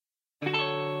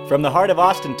From the heart of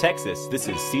Austin, Texas, this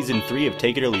is Season 3 of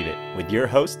Take It or Leave It, with your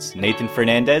hosts, Nathan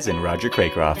Fernandez and Roger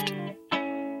Craycroft.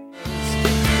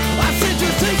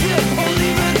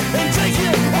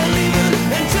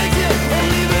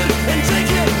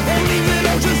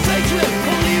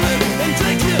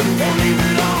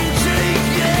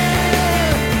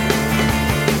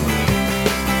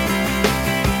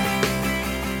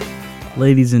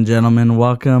 Ladies and gentlemen,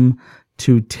 welcome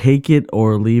to Take It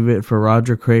or Leave It for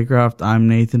Roger Craycroft. I'm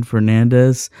Nathan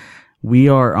Fernandez. We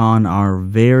are on our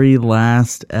very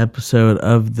last episode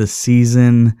of the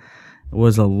season. It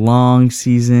was a long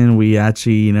season. We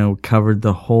actually, covered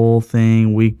the whole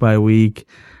thing week by week.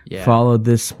 Yeah. Followed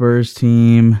this Spurs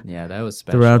team. Yeah, that was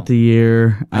special. Throughout the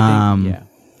year. I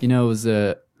think, it was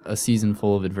a season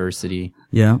full of adversity.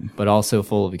 Yeah. But also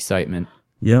full of excitement.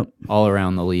 Yep. All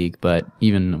around the league, but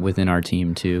even within our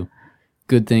team too.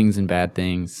 Good things and bad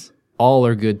things. All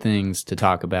are good things to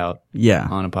talk about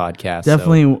on a podcast.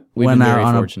 Definitely so went out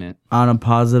on a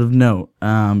positive note,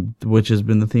 which has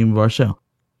been the theme of our show.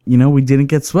 We didn't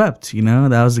get swept.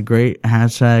 That was a great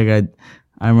hashtag.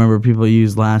 I remember people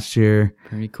used last year.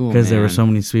 Pretty cool, because there were so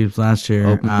many sweeps last year.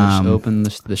 Open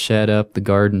the shed up, the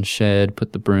garden shed,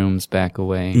 put the brooms back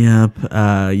away. Yep.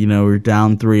 We were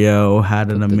down 3-0,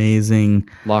 had an amazing...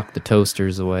 Lock the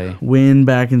toasters away. Win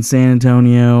back in San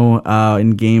Antonio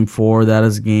in Game 4. That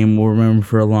is a game we'll remember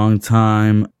for a long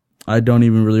time. I don't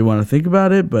even really want to think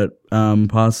about it, but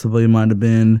possibly might have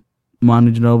been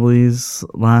Manu Ginobili's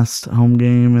last home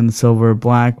game in the silver and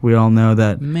black. We all know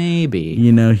that maybe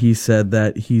he said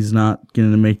that he's not going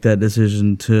to make that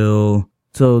decision till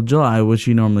July, which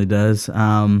he normally does.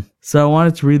 So I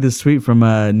wanted to read this tweet from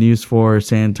a News 4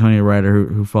 San Antonio writer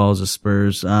who follows the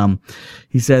Spurs.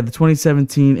 He said the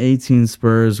 2017-18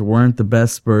 Spurs weren't the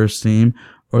best Spurs team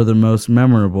or the most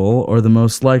memorable or the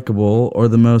most likable or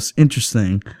the most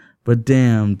interesting, but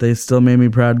damn, they still made me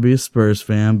proud to be a Spurs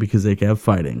fan because they kept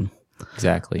fighting.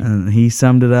 Exactly. And he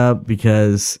summed it up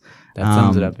because that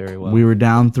sums it up very well. We were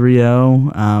down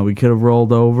 3-0. We could have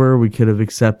rolled over. We could have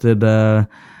accepted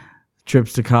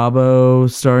trips to Cabo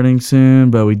starting soon,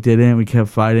 but we didn't. We kept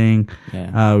fighting.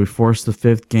 Yeah. We forced the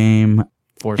fifth game.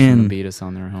 Forced them to beat us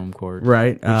on their home court.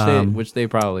 Right. Which they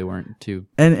probably weren't too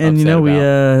And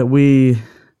about.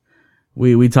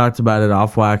 we talked about it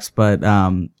off wax, but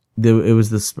it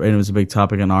was a big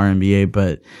topic on our NBA,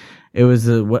 but it was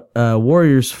the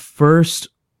Warriors' first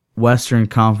Western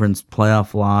Conference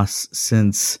playoff loss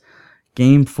since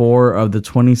Game 4 of the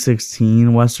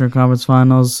 2016 Western Conference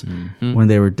Finals, when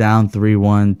they were down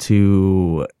 3-1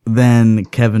 to then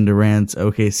Kevin Durant's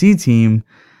OKC team,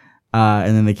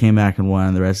 and then they came back and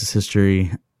won. The rest is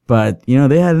history. But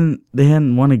they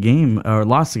hadn't won a game or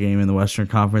lost a game in the Western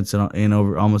Conference in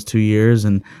over almost 2 years,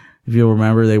 and if you'll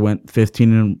remember, they went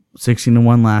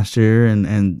 16-1 last year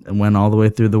and went all the way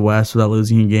through the West without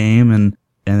losing a game, and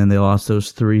then they lost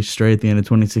those 3 straight at the end of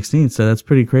 2016. So that's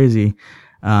pretty crazy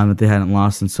that they hadn't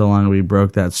lost in so long. We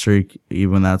broke that streak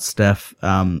even without Steph.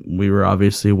 We were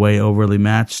obviously way overly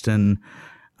matched, and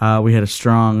we had a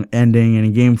strong ending. And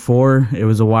in Game 4, it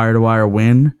was a wire-to-wire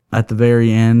win at the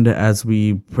very end, as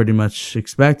we pretty much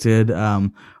expected.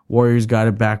 Warriors got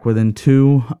it back within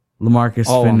 2. LaMarcus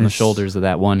all finished on the shoulders of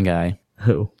that one guy.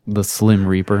 Who? The Slim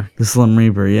Reaper. The Slim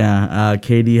Reaper, yeah.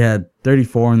 KD had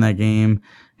 34 in that game,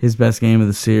 his best game of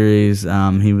the series.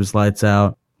 He was lights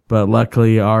out, but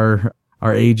luckily our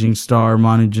aging star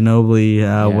Manu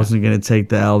Ginobili wasn't going to take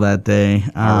the L that day.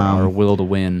 Our will to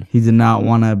win. He did not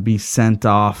want to be sent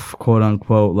off, quote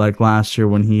unquote, like last year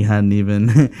when he hadn't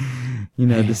even,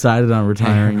 decided on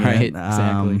retiring yet. Right,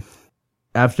 exactly.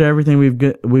 After everything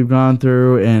we've gone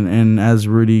through, and as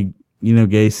Rudy,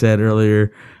 Gay said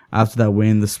earlier, after that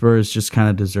win, the Spurs just kind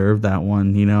of deserved that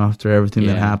one. After everything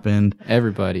that happened,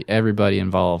 everybody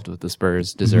involved with the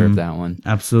Spurs deserved that one.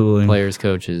 Absolutely, players,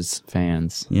 coaches,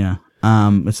 fans. Yeah,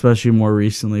 especially more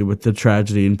recently with the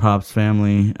tragedy in Pop's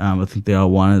family. I think they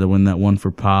all wanted to win that one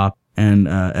for Pop and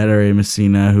Eder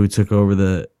Messina, who took over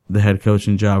the head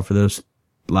coaching job for those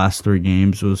last 3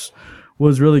 games,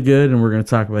 was really good, and we're going to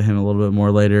talk about him a little bit more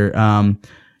later.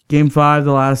 Game 5,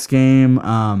 the last game,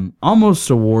 almost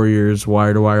a Warriors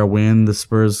wire-to-wire win. The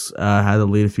Spurs had the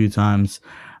lead a few times.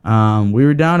 We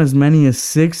were down as many as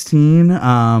 16,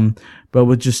 but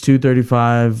with just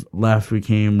 2:35 left, we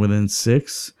came within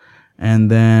 6. And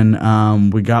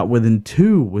then we got within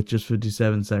 2 with just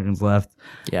 57 seconds left.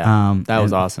 Yeah, that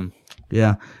was awesome.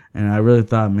 Yeah. And I really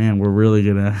thought, man, we're really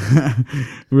gonna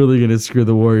screw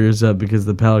the Warriors up because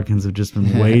the Pelicans have just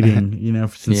been waiting,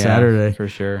 since Saturday. For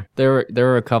sure. There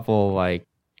were a couple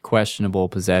questionable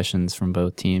possessions from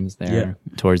both teams there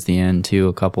towards the end too.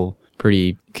 A couple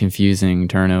pretty confusing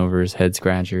turnovers, head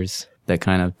scratchers that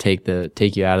kind of take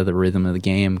you out of the rhythm of the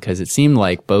game, because it seemed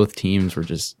like both teams were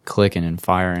just clicking and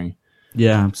firing.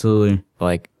 Yeah, absolutely.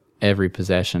 Like every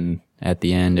possession at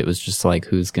the end, it was just like,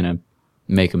 who's going to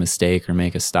make a mistake or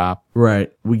make a stop?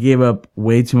 Right. We gave up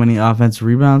way too many offensive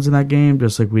rebounds in that game,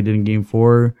 just like we did in game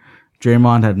 4.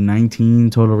 Draymond had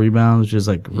 19 total rebounds, which is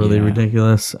like really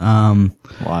ridiculous.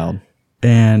 Wild.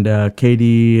 And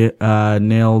KD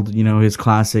nailed, his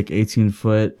classic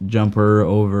 18-foot jumper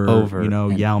over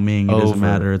Yao Ming. It doesn't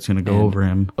matter. It's going to go over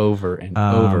him. Over and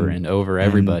over and over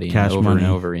everybody. And over and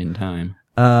over in time.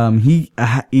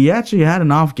 He actually had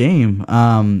an off game,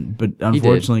 but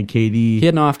unfortunately KD... He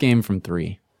had an off game from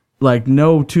 3. Like,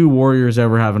 no two Warriors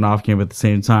ever have an off game at the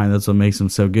same time. That's what makes him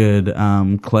so good.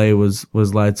 Clay was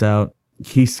lights out.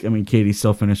 KD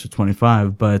still finished with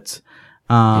 25, but...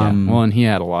 well, and he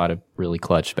had a lot of really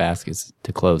clutch baskets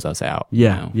to close us out.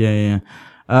 Yeah.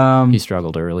 He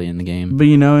struggled early in the game. But,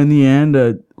 in the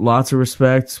end, lots of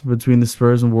respect between the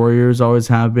Spurs and Warriors, always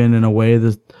have been. In a way,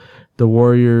 the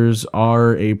Warriors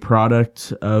are a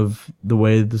product of the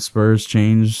way the Spurs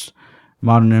changed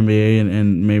modern NBA,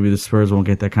 and maybe the Spurs won't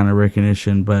get that kind of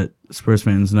recognition, but Spurs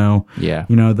fans know. Yeah.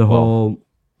 Whole...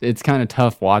 It's kind of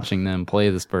tough watching them play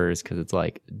the Spurs, because it's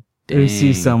like, dang, they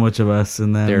see so much of us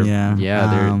in them.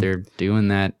 They're doing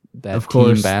that of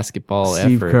course, team basketball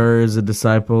Steve effort. Kerr is a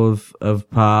disciple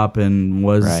of Pop and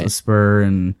was a Spur,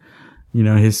 and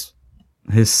his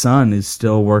son is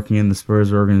still working in the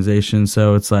Spurs organization,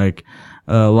 so it's like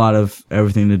a lot of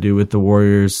everything to do with the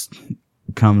Warriors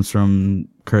comes from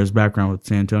Kerr's background with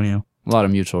San Antonio. A lot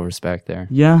of mutual respect there.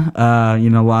 Yeah,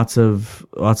 lots of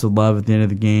love at the end of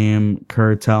the game.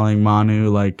 Kerr telling Manu,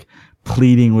 like,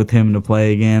 pleading with him to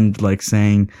play again, like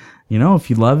saying, if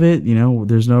you love it,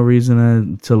 there's no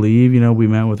reason to leave. We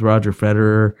met with Roger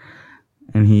Federer,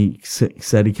 and he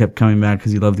said he kept coming back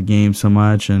because he loved the game so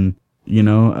much. And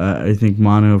I think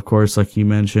Manu, of course, like you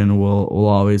mentioned, will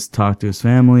always talk to his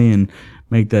family and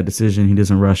make that decision. He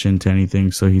doesn't rush into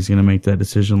anything, so he's going to make that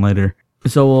decision later.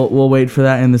 So we'll wait for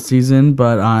that in the season,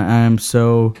 but I am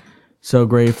so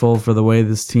grateful for the way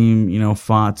this team,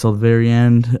 fought till the very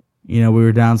end. We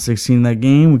were down 16 that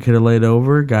game. We could have laid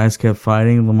over. Guys kept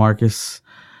fighting. LaMarcus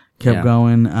kept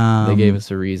going. They gave us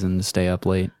a reason to stay up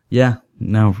late. Yeah.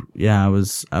 I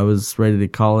was ready to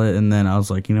call it, and then I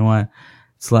was like, you know what?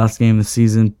 It's the last game of the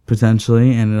season,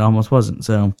 potentially, and it almost wasn't.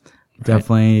 So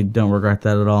definitely don't regret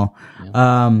that at all.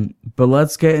 Yeah. But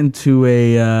let's get into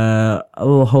a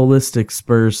little holistic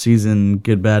Spurs season,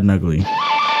 good, bad, and ugly.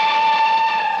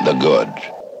 The good.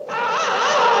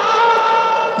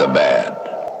 The bad.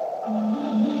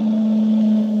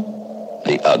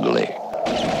 The ugly.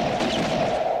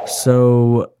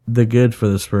 So, the good for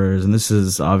the Spurs, and this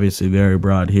is obviously very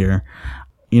broad here.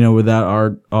 Without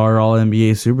our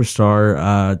All-NBA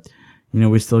superstar,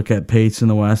 we still kept pace in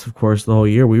the West, of course, the whole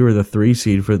year. We were the 3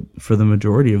 seed for the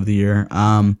majority of the year.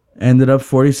 Ended up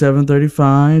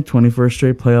 47-35, 21st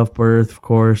straight playoff berth, of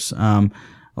course. A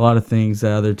lot of things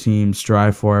that other teams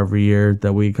strive for every year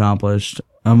that we accomplished.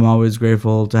 I'm always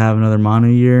grateful to have another Manu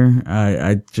year.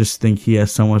 I just think he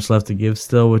has so much left to give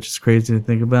still, which is crazy to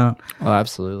think about. Oh,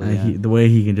 absolutely. The way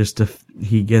he can just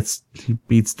he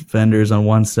beats defenders on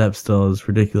one step still is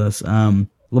ridiculous.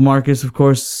 LaMarcus, of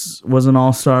course, was an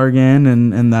all-star again,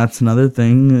 and that's another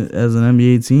thing. As an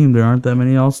NBA team, there aren't that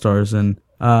many all-stars, and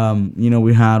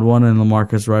we had one, and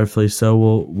LaMarcus, rightfully so,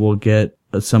 will get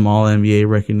some all-NBA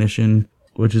recognition,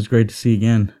 which is great to see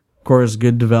again. Of course,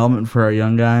 good development for our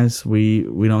young guys. We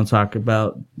don't talk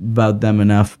about them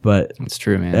enough, but it's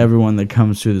true, man. Everyone that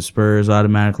comes to the Spurs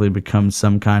automatically becomes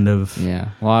some kind of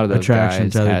a lot of those attraction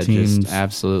guys to other had teams. Just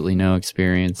absolutely no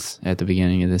experience at the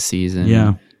beginning of the season.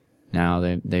 Yeah. Now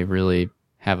they really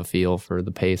have a feel for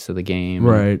the pace of the game,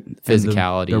 right?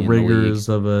 Physicality, the rigors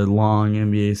of a long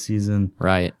NBA season,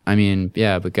 right?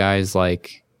 But guys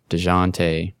like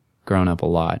DeJounte grown up a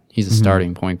lot. He's a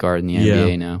starting point guard in the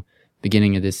NBA now.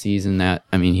 Beginning of this season,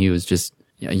 he was just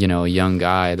a young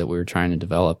guy that we were trying to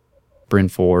develop. Bryn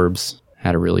Forbes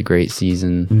had a really great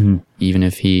season, even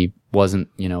if he wasn't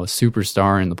a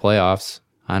superstar in the playoffs.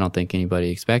 I don't think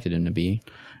anybody expected him to be.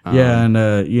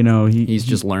 He's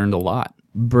just learned a lot.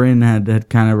 Bryn had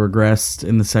kind of regressed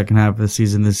in the second half of the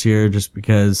season this year, just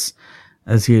because,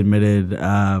 as he admitted,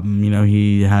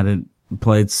 he hadn't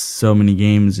played so many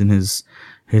games in his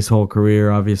whole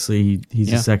career. Obviously,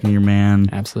 he's a second-year man.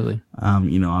 Absolutely.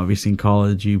 Obviously in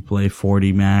college you play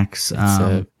 40 max,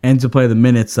 and to play the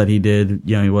minutes that he did,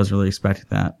 he wasn't really expecting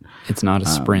that. It's not a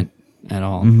sprint at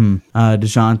all.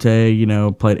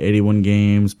 DeJounte, played 81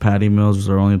 games. Patty Mills was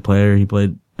our only player. He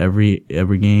played every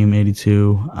game,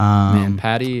 82. Man,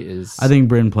 Patty is. I think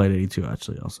Britton played 82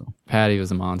 actually. Also, Patty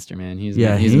was a monster, man. He's he-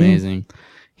 amazing.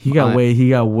 he got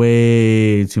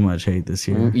way too much hate this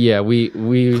year, Yeah, we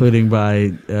including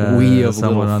by We of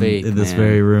someone Little Faith, in this man.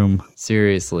 very room.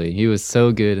 seriously, he was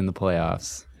so good in the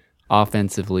playoffs,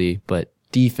 offensively, but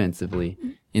defensively.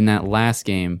 In that last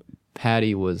game,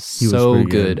 Patty was was so pretty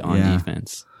good good, on yeah.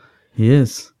 defense. He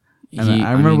is. And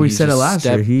I remember we he's said it just last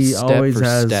year. He always for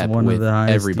has step one of with the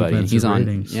highest everybody. defensive He's on,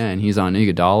 ratings. yeah, and he's on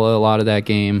Iguodala a lot of that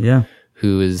game. Yeah.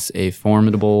 Who is a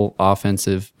formidable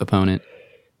offensive opponent,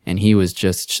 and he was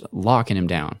just locking him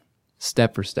down,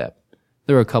 step for step.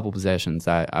 There were a couple possessions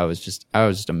I was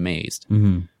just amazed.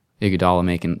 Mm-hmm. Iguodala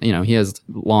making, he has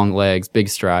long legs, big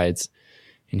strides,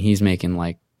 and he's making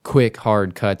like quick,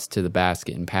 hard cuts to the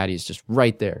basket, and Patty's just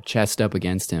right there, chest up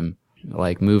against him,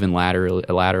 like moving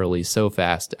laterally so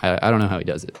fast. I don't know how he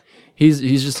does it. He's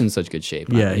just in such good shape.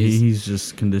 Yeah, he's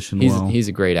just conditioned well. He's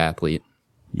a great athlete.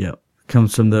 Yep.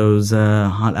 Comes from those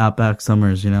hot outback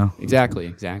summers,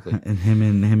 Exactly. And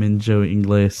him and Joe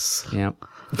Ingles. Yeah.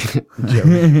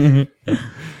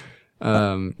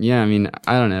 Yeah, I mean,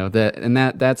 I don't know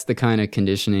that's the kind of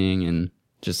conditioning and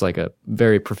just like a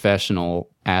very professional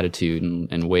attitude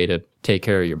and way to take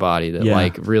care of your body that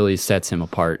like really sets him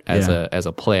apart as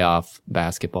a playoff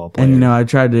basketball player. And I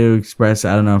tried to express,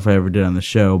 I don't know if I ever did on the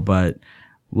show, but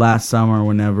last summer,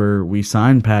 whenever we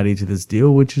signed Patty to this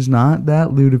deal, which is not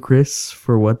that ludicrous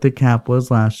for what the cap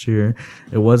was last year,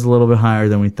 it was a little bit higher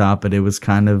than we thought, but it was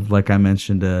kind of like I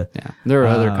mentioned. Yeah, there were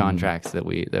other contracts that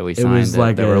we signed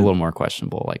that were a little more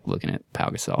questionable, like looking at Pau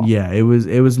Gasol. Yeah, it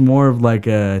was more of like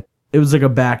a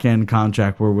back end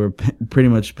contract where we're pretty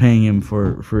much paying him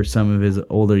for some of his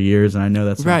older years, and I know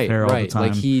that's not fair all the time.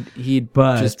 Like he'd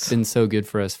just been so good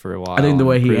for us for a while. I think the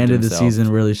way he proved ended himself. the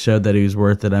season really showed that he was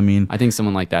worth it. I mean, I think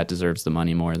someone like that deserves the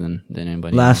money more than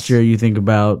anybody last else. year, you think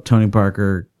about Tony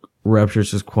Parker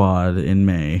ruptures his quad in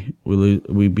May.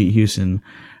 We beat Houston.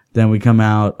 Then we come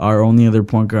out. Our only other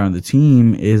point guard on the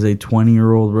team is a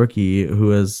 20-year-old rookie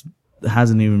who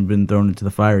hasn't even been thrown into the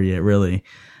fire yet, really.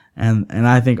 And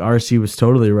I think RC was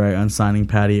totally right on signing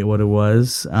Patty at what it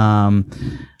was.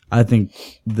 I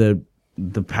think the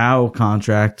Pau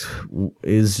contract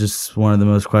is just one of the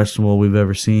most questionable we've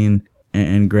ever seen.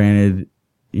 And granted,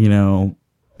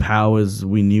 Pau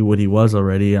we knew what he was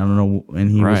already. I don't know, and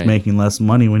he was making less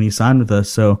money when he signed with us.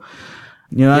 So,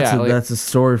 that's a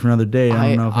story for another day. I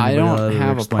don't know if I anybody don't will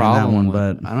have a explain problem that one,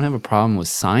 with, I don't have a problem with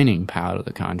signing Pau to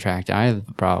the contract. I have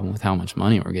a problem with how much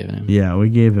money we're giving him. Yeah, we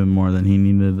gave him more than he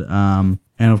needed. And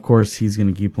of course, he's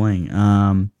going to keep playing.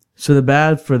 So the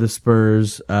bad for the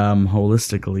Spurs,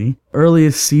 holistically,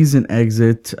 earliest season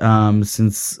exit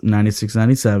since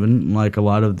 96-97. Like a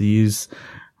lot of these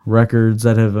records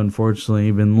that have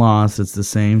unfortunately been lost, it's the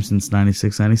same since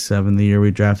 96-97, the year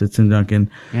we drafted Tim Duncan.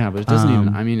 Yeah, but it doesn't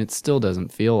even. I mean, it still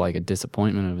doesn't feel like a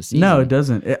disappointment of a season. No, it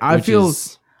doesn't. I feel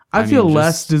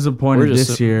less disappointed we're just-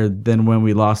 this year than when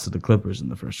we lost to the Clippers in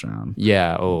the first round.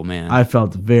 Yeah. Oh man. I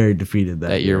felt very defeated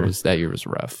that year was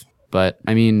rough. But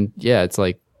I mean, yeah, it's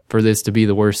like for this to be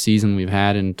the worst season we've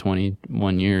had in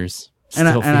 21 years,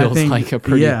 still feels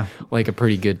like a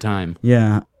pretty good time.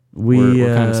 Yeah.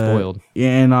 We're kind of spoiled. Yeah,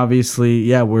 and obviously,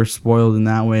 we're spoiled in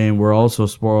that way, and we're also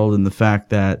spoiled in the fact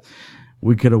that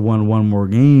we could have won one more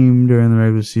game during the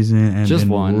regular season and just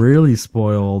been one. Really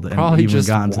spoiled and Probably even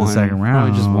gotten to the second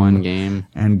round. Probably just one game.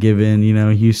 And given,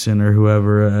 Houston or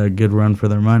whoever a good run for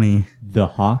their money. The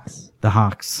Hawks? The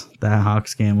Hawks. That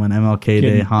Hawks game when MLK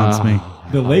Day haunts me.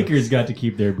 The Lakers got to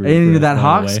keep their brew. And that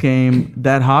Hawks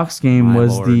game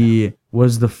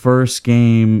was the first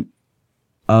game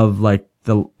of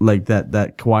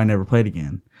that Kawhi never played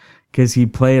again, because he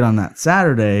played on that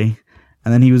Saturday,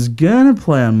 and then he was gonna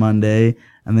play on Monday,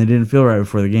 and they didn't feel right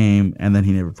before the game, and then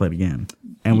he never played again,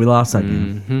 and we lost that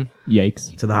game.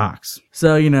 Yikes to the Hawks.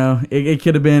 So it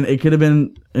could have been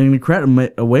an incredible,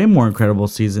 a way more incredible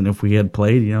season if we had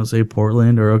played, say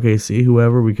Portland or OKC,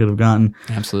 whoever. We could have gotten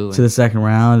absolutely to the second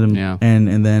round,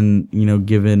 and then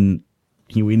given.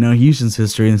 We know Houston's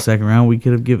history in the second round. We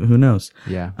could have given, who knows?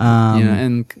 Yeah.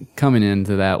 And coming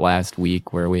into that last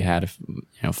week where we had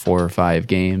 4 or 5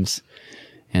 games,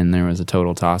 and there was a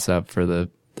total toss up for the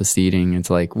seeding. It's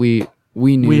like we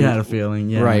knew we had a feeling,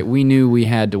 yeah. Right. We knew we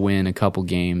had to win a couple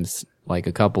games, like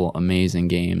a couple amazing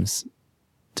games,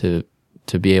 to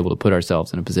be able to put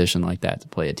ourselves in a position like that to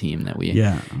play a team that we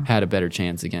had a better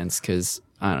chance against. Because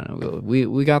I don't know.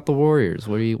 We got the Warriors.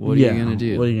 What are you gonna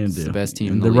do? What are you gonna It's do? the best team.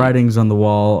 And in the the league. writing's on the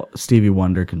wall. Stevie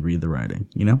Wonder can read the writing.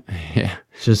 Yeah,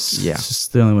 It's just Yeah. it's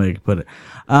just the only way you can put it.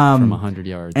 from 100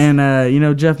 yards. And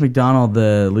Jeff McDonald,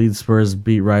 the lead Spurs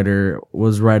beat writer,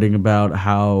 was writing about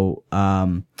how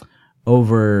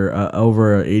over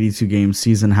a 82 game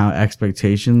season, how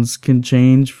expectations can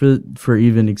change for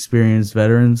even experienced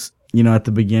veterans. At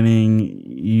the beginning,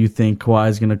 you think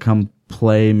Kawhi's going to come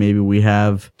play. Maybe we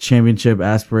have championship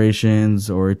aspirations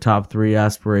or top 3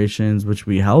 aspirations, which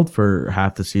we held for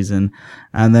half the season.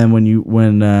 And then when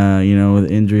the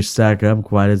injuries stack up,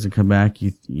 Kawhi doesn't come back.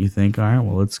 You think, all right,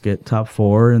 well, let's get top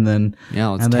 4, and then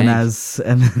let's and then tank.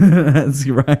 as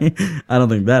right. I don't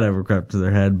think that ever crept to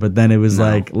their head. But then it was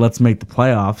like, let's make the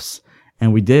playoffs,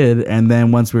 and we did. And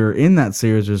then once we were in that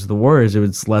series versus the Warriors, it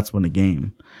was let's win a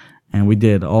game. And we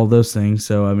did all those things.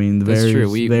 So, I mean, That's true.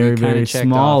 We very, kinda very checked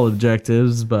small off.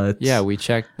 objectives, but Yeah, we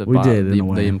checked the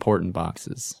important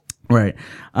boxes. right.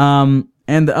 And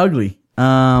the ugly.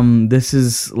 This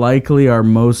is likely our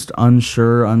most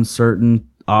uncertain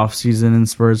offseason in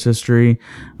Spurs history.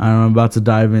 I'm about to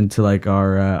dive into like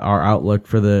our outlook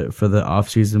for the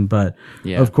offseason, but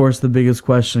of course the biggest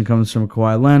question comes from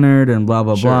Kawhi Leonard and blah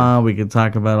blah blah. We could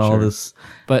talk about all this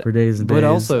for days and days. But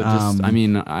also just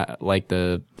like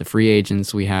the free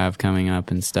agents we have coming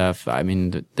up and stuff. I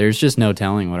mean, there's just no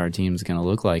telling what our team's going to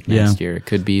look like next year. It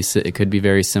could be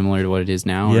very similar to what it is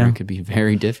now, or it could be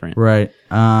very different. Right.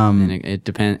 And it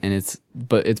depends, and it's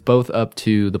both up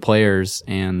to the players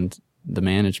and the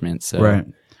management. So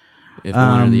if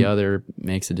one or the other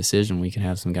makes a decision, we can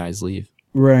have some guys leave.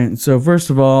 Right. So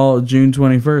first of all, June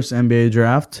 21st, NBA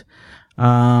draft.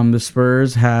 The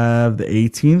Spurs have the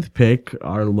 18th pick,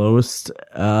 our lowest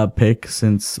pick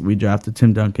since we drafted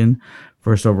Tim Duncan,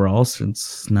 first overall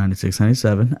since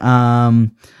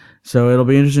 96-97. So it'll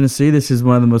be interesting to see. This is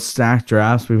one of the most stacked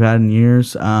drafts we've had in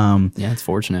years. It's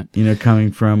fortunate.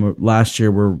 Coming from last year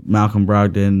where Malcolm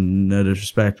Brogdon, no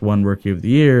disrespect, won Rookie of the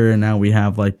Year, and now we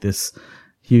have like this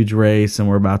huge race, and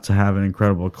we're about to have an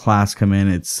incredible class come in.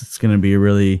 It's going to be a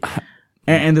really,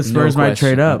 and the Spurs might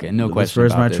trade up. Okay, no question. The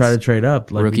Spurs might try to trade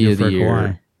up. Like Rookie of the Year,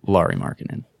 Kawhi. Lauri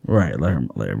Markkanen. Right,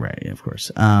 right, of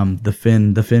course.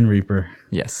 The Finn Reaper.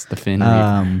 Yes, the Finn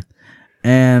Reaper.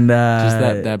 And just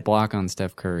that block on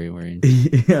Steph Curry where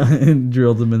he and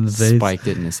drilled him in the face, spiked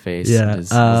it in his face. Yeah,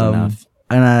 was enough.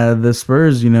 And the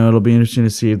Spurs, it'll be interesting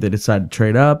to see if they decide to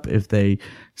trade up, if they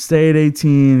stay at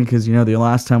 18, because the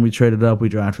last time we traded up, we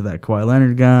drafted that Kawhi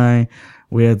Leonard guy.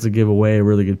 We had to give away a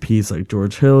really good piece like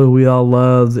George Hill, who we all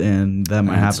loved, and that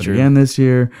might happen again this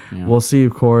year. Yeah. We'll see,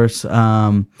 of course.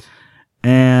 And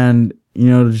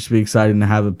it'll just be exciting to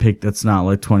have a pick that's not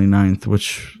like 29th,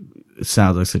 which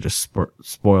sounds like such a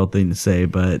spoiled thing to say,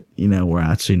 but we're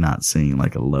actually not seeing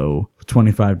like a low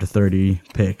 25 to 30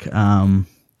 pick,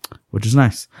 which is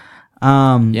nice.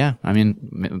 I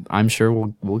mean, I'm sure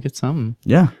we'll get something.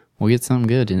 Yeah, we'll get something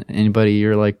good. Anybody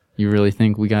you really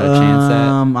think we got a chance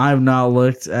at? I've not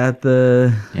looked at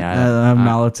the. Yeah, I've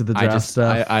not looked at the draft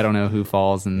stuff. I don't know who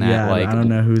falls in that. Yeah, I don't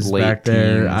know who's back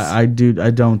there. I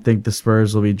don't think the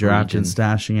Spurs will be drafting,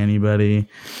 stashing anybody.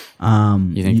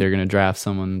 You think they're going to draft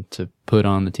someone to put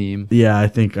on the team? Yeah, I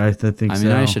think so. I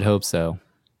mean, I should hope so.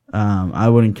 I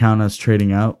wouldn't count us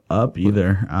trading up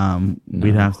either. No.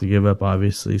 We'd have to give up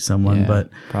obviously someone,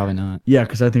 but probably not. Yeah,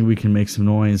 because I think we can make some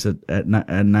noise at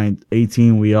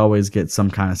 18. We always get some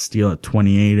kind of steal at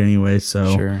 28 anyway.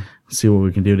 So sure. See what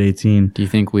we can do at 18. Do you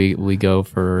think we go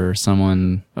for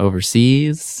someone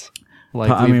overseas?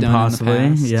 Like we've done possibly.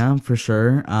 In the past? Yeah, for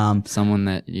sure. Someone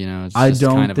that it's I just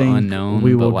don't kind of think unknown,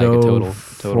 we will but like go a total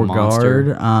for monster.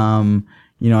 guard.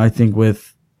 I think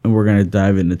we're going to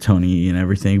dive into Tony and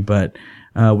everything, but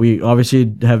we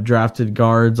obviously have drafted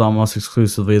guards almost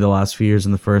exclusively the last few years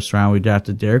in the first round. We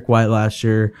drafted Derek White last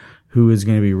year, who is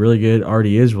going to be really good,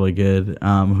 already is really good,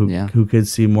 who could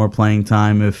see more playing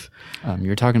time if...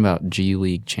 you're talking about G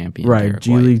League champion. Right, Derek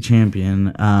G White. League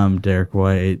champion, Derek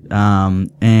White.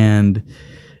 And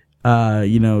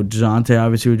DeJounte,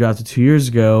 obviously we drafted 2 years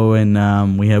ago,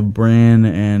 and we have Bryn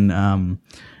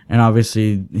and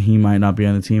obviously he might not be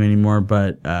on the team anymore,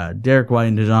 but Derek White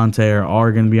and DeJounte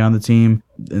are going to be on the team,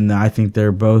 and I think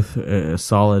they're both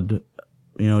solid,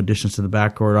 additions to the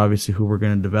backcourt. Obviously, who we're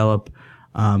going to develop,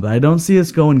 but I don't see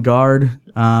us going guard.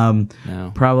 No.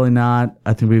 Probably not.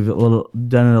 I think we've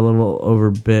done it a little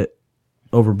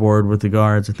overboard with the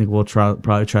guards. I think we'll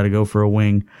probably try to go for a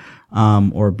wing,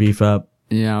 or beef up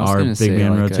our big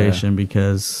man rotation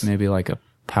because maybe like a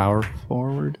power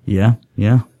forward. Yeah.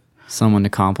 Someone to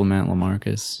complement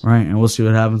LaMarcus. Right, and we'll see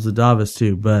what happens with Davis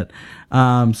too. But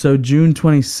so June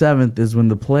 27th is when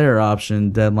the player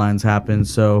option deadlines happen.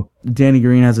 So Danny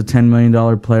Green has a $10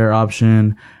 million player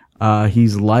option.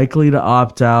 He's likely to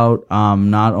opt out,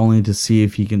 not only to see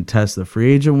if he can test the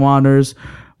free agent waters,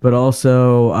 but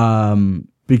also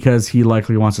because he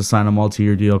likely wants to sign a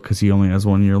multi-year deal because he only has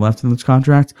 1 year left in this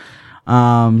contract.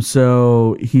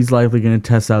 So he's likely going to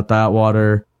test out that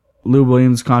water. Lou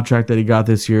Williams' contract that he got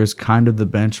this year is kind of the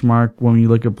benchmark when you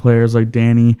look at players like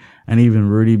Danny and even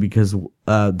Rudy, because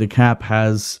the cap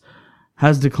has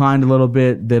declined a little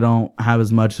bit. They don't have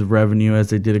as much of revenue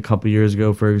as they did a couple years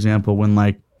ago, for example, when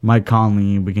like Mike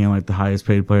Conley became like the highest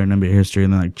paid player in NBA history,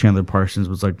 and then like Chandler Parsons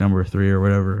was like number 3 or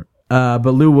whatever.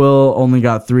 But Lou Will only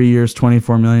got 3 years,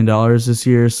 $24 million this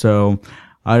year, so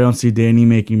I don't see Danny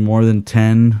making more than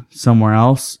 10 somewhere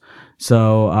else.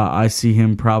 So I see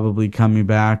him probably coming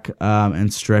back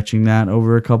and stretching that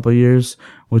over a couple of years,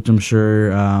 which I'm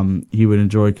sure he would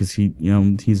enjoy because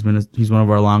he's one of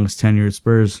our longest tenured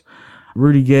Spurs.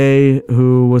 Rudy Gay,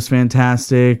 who was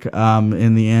fantastic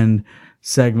in the end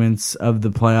segments of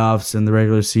the playoffs and the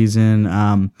regular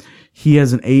season, he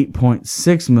has an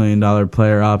 $8.6 million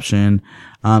player option.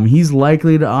 He's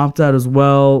likely to opt out as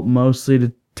well, mostly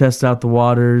to test out the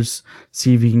waters,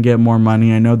 see if he can get more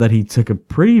money. I know that he took a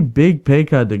pretty big pay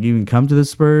cut to even come to the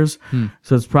Spurs,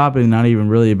 so it's probably not even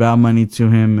really about money to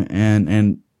him,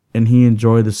 and he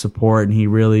enjoyed the support, and he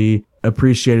really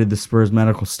appreciated the Spurs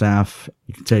medical staff.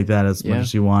 You can take that as much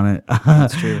as you want it.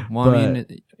 That's true. Well,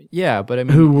 but I mean,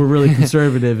 who were really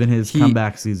conservative in his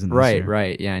comeback season this year.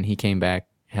 Right, yeah, and he came back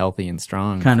healthy and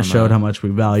strong. Kind of showed how much we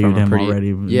valued him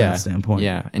already from that standpoint.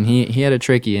 Yeah, and he had a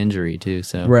tricky injury too,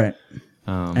 so. Right.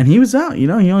 And he was out, he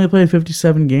only played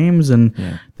 57 games, and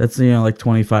that's, like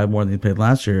 25 more than he played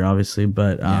last year, obviously.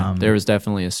 But there was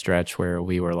definitely a stretch where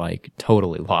we were like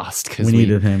totally lost because we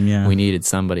needed him. Yeah, we needed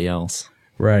somebody else.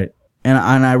 Right. And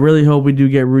I really hope we do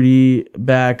get Rudy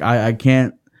back. I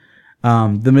can't.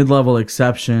 The mid-level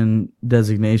exception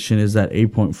designation is that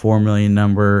 8.4 million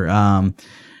number.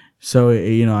 So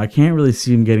I can't really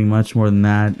see him getting much more than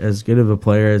that. As good of a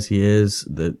player as he is,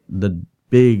 the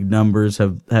big numbers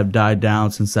have died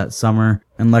down since that summer.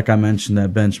 And like I mentioned,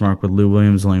 that benchmark with Lou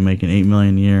Williams only making $8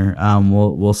 million a year.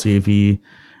 We'll see if he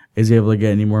is able to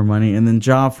get any more money. And then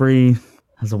Joffrey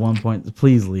has a 1 point.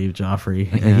 Please leave Joffrey.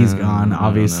 He's gone.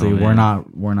 Obviously, we're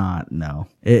not. No.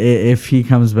 If he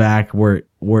comes back,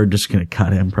 we're just gonna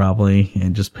cut him probably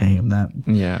and just pay him that.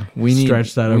 Yeah,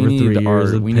 stretch that over 3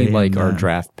 years. We need like our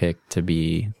draft pick to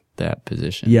be that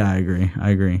position. Yeah, I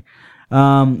agree.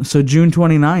 So June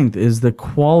 29th is the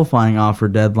qualifying offer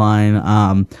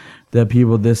deadline. The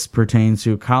people this pertains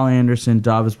to: Kyle Anderson,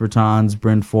 Davis Bertans,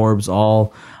 Bryn Forbes,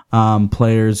 all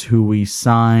players who we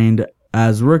signed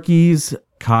as rookies.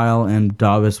 Kyle and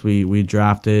Davis we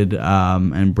drafted,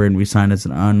 and Bryn we signed as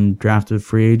an undrafted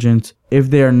free agent.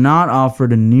 If they are not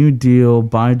offered a new deal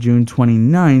by June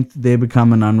 29th, they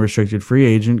become an unrestricted free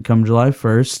agent come July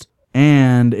 1st.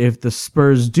 And if the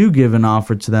Spurs do give an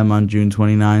offer to them on June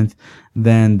 29th,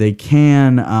 then they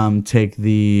can take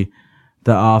the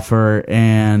offer,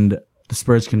 and the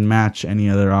Spurs can match any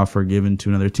other offer given to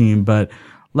another team. But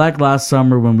like last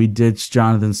summer when we ditched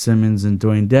Jonathan Simmons and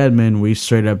Dwayne Dedmon, we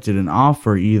straight up didn't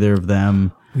offer either of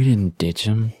them. We didn't ditch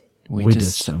them.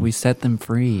 We set them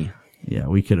free. Yeah,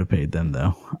 we could have paid them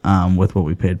though, with what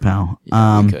we paid Powell.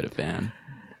 Yeah, we could have been.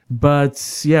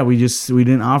 But yeah, we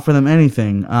didn't offer them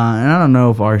anything. And I don't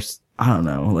know if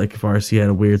if RC had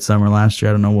a weird summer last year.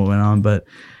 I don't know what went on, but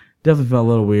definitely felt a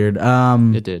little weird.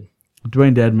 It did.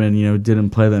 Dwayne Dedmon,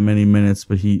 didn't play that many minutes,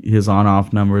 but his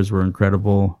on-off numbers were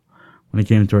incredible when it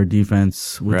came to our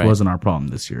defense, which wasn't our problem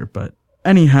this year. But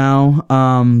anyhow,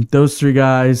 those three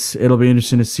guys, it'll be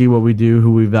interesting to see what we do,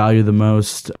 who we value the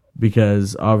most,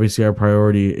 because obviously our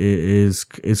priority is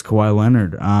Kawhi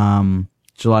Leonard.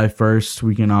 July 1st,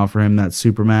 we can offer him that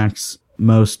Supermax.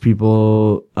 Most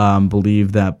people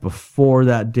believe that before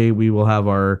that date, we will have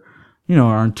our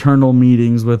internal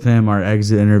meetings with him, our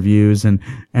exit interviews, and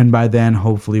by then,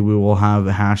 hopefully, we will have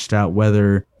hashed out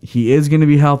whether he is going to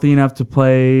be healthy enough to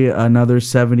play another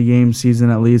 70-game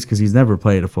season at least, because he's never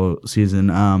played a full season.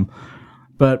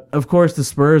 But of course, the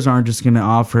Spurs aren't just going to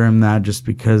offer him that just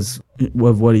because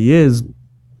of what he is,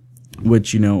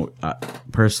 which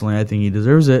personally, I think he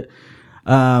deserves it.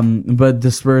 But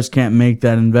the Spurs can't make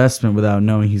that investment without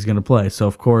knowing he's going to play. So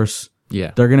of course,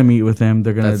 they're going to meet with him.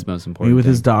 They're going to meet with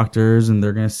his doctors, and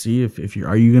they're going to see if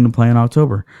are you going to play in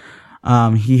October.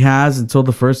 He has until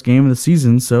the first game of the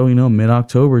season, so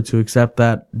mid-October to accept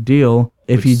that deal.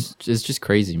 It's just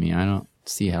crazy to me. I don't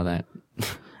see how that.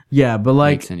 Yeah, but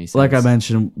makes any sense. like I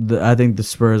mentioned, I think the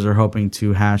Spurs are hoping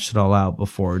to hash it all out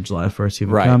before July 1st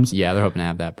even comes. Yeah, they're hoping to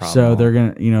have that problem. So they're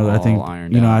gonna, I think, all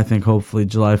ironed out. I think hopefully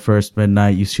July 1st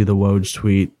midnight, you see the Woj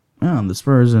tweet. The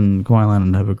Spurs and Kawhi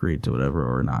Leonard have agreed to whatever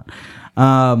or not.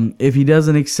 If he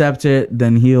doesn't accept it,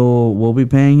 then we'll be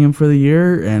paying him for the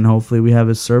year, and hopefully we have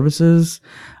his services.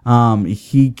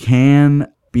 He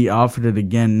can be offered it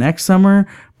again next summer,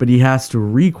 but he has to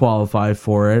requalify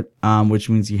for it, which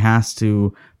means he has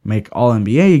to make All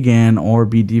NBA again or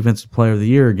be Defensive Player of the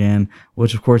Year again,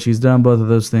 which of course he's done both of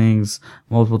those things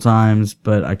multiple times,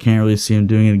 but I can't really see him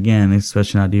doing it again,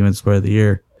 especially not Defensive Player of the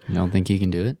Year. You don't think he can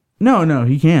do it? No,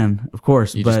 he can, of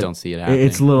course. You but just don't see it happening.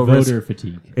 It's a little Voter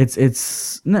fatigue.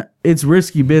 It's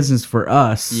risky business for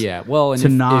us. Yeah, well,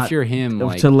 and if you're him,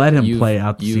 to let him play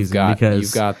out the season because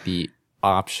you've got the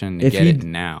option to get it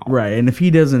now. Right, and if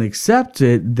he doesn't accept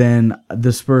it, then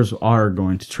the Spurs are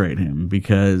going to trade him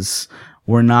because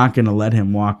we're not going to let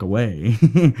him walk away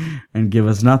and give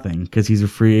us nothing because he's a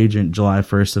free agent July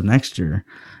 1st of next year.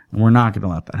 And we're not going to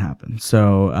let that happen.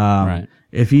 So,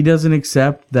 if he doesn't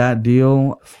accept that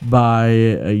deal by,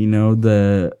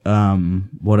 the,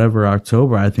 whatever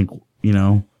October, I think,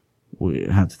 we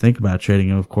have to think about trading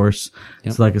him, of course. Yep.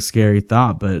 It's like a scary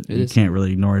thought, but you can't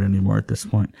really ignore it anymore at this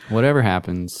point. Whatever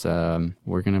happens,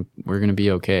 we're gonna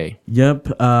be okay. Yep.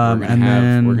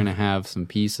 We're gonna have some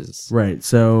pieces. Right.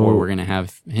 So or we're gonna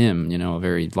have him, a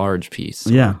very large piece.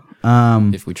 So yeah.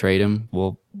 If we trade him,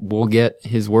 we'll get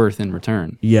his worth in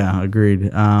return. Yeah,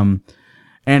 agreed.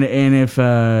 And if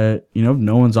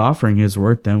no one's offering his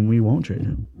worth, then we won't trade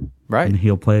him. Right. And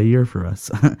he'll play a year for us.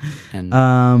 And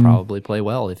probably play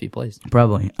well if he plays.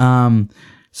 Probably.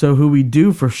 So who we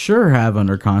do for sure have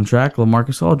under contract,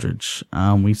 LaMarcus Aldridge.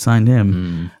 We signed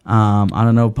him. I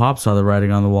don't know if Pop saw the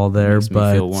writing on the wall there, Makes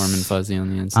but me feel warm and fuzzy on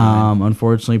the inside.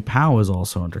 Unfortunately, Powell is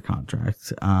also under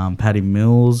contract. Patty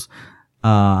Mills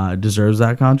deserves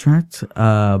that contract.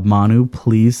 Manu,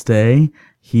 please stay.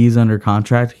 He's under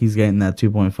contract. He's getting that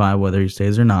 2.5 whether he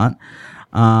stays or not.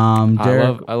 I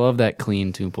love that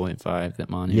clean 2.5 that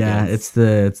Manu gets.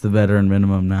 it's the veteran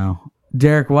minimum now.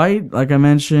 Derek White, like I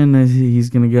mentioned, he's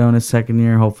going to go in his second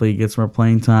year. Hopefully he gets more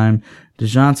playing time.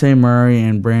 DeJounte Murray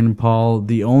and Brandon Paul.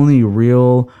 The only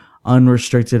real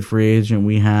unrestricted free agent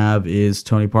we have is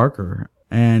Tony Parker.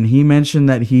 And he mentioned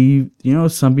that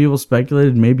some people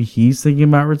speculated maybe he's thinking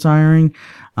about retiring.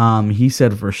 He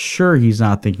said for sure he's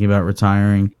not thinking about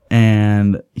retiring,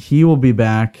 and he will be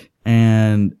back.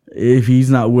 And if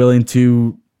he's not willing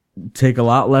to take a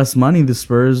lot less money, the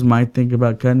Spurs might think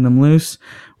about cutting him loose.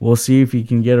 We'll see if he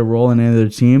can get a role in any other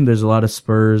team. There's a lot of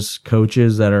Spurs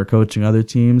coaches that are coaching other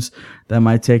teams that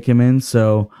might take him in.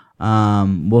 So,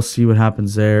 we'll see what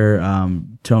happens there.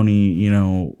 Tony,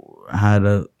 had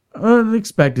an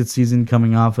expected season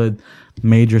coming off a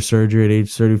major surgery at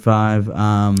age 35.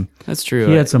 That's true.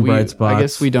 He had some bright spots. I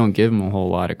guess we don't give him a whole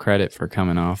lot of credit for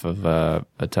coming off of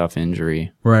a tough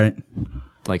injury. Right.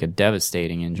 Like a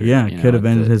devastating injury. Yeah, could have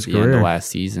ended his career. End of last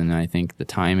season. I think the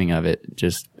timing of it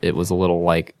it was a little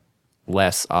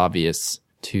less obvious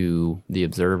to the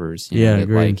observers.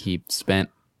 Agreed. He spent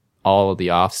all of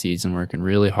the off season working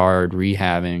really hard,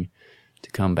 rehabbing to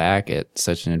come back at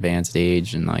such an advanced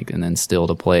age and then still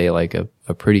to play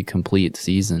a pretty complete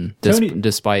season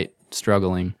despite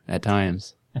struggling at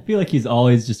times. I feel like he's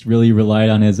always just really relied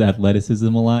on his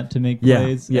athleticism a lot to make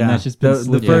plays. Yeah. And that's just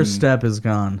been the first step is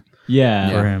gone. Yeah.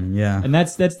 For him, yeah. And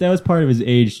that was part of his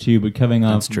age too, but coming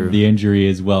off the injury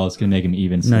as well, it's going to make him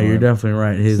even slower. No, you're definitely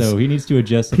right. So he needs to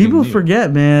adjust. People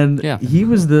forget, man. Yeah. He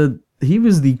was the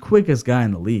quickest guy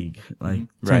in the league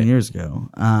 10 years ago.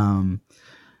 Kind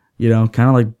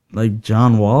of like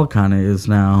John Wall kind of is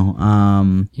now.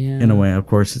 In a way, of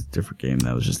course, it's a different game.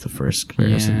 That was just the first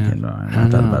comparison. I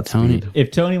thought about Tony. speed.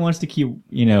 If Tony wants to keep,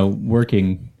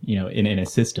 working, in a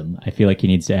system, I feel like he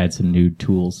needs to add some new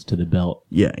tools to the belt.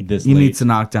 Yeah, he needs to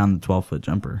knock down the 12-foot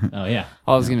jumper. Oh yeah.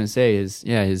 All I was gonna say is,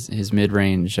 his mid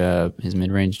range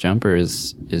jumper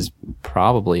is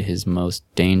probably his most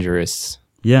dangerous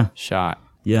shot.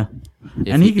 Yeah,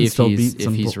 and he can still beat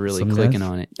if he's really some clicking guys.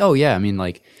 on it. Oh yeah, I mean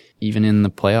even in the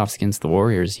playoffs against the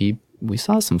Warriors, we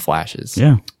saw some flashes.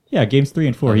 Yeah, games 3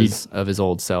 and 4. Of his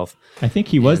old self. I think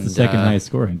he was the second highest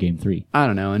scorer in game 3. I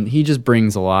don't know, and he just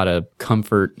brings a lot of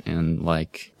comfort and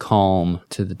calm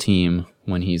to the team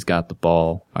when he's got the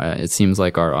ball. It seems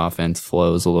like our offense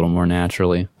flows a little more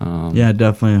naturally.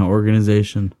 Definitely an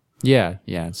organization. Yeah,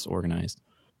 it's organized.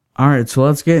 All right, so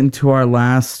let's get into our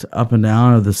last up and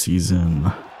down of the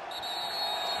season.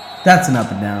 That's an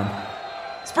up and down.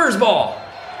 Spurs ball.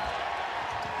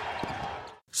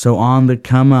 So on the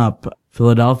come up,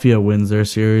 Philadelphia wins their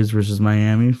series versus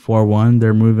Miami 4-1.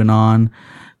 They're moving on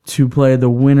to play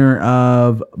the winner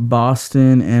of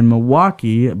Boston and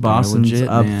Milwaukee. Boston's legit,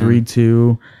 up man.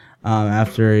 3-2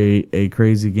 after a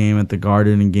crazy game at the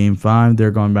Garden in Game 5. They're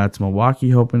going back to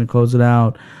Milwaukee, hoping to close it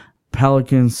out.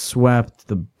 Pelicans swept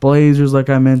the Blazers,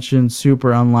 like I mentioned.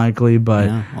 Super unlikely, but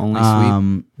Yeah, only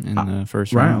sweep in the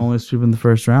first right, round. only sweep in the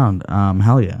first round.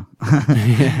 Hell yeah.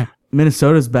 Yeah.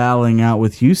 Minnesota's battling out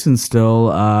with Houston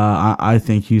still. I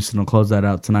think Houston will close that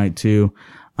out tonight too.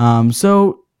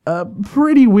 So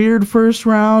pretty weird first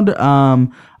round.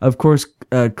 Of course,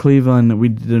 Cleveland. We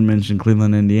didn't mention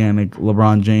Cleveland, Indiana.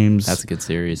 LeBron James. That's a good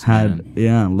series. had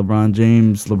man. LeBron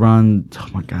James. Oh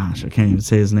my gosh, I can't even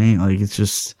say his name. Like it's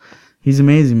just. He's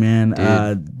amazing, man.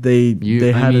 Dude, you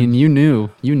knew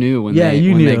when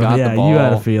they got the ball. You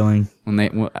had a feeling.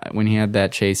 When he had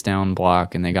that chase down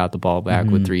block and they got the ball back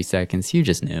with 3 seconds, you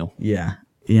just knew. Yeah,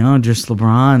 just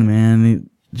LeBron, man.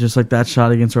 Just like that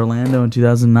shot against Orlando in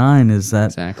 2009 is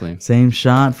that Exactly. same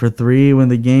shot for 3 when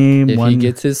the game. If he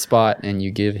gets his spot and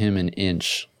you give him an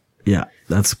inch, yeah,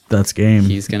 that's game.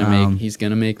 he's gonna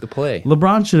make the play.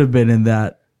 LeBron should have been in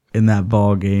that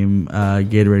ball game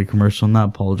Gatorade commercial,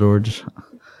 not Paul George.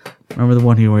 Remember the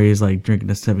one where he's like drinking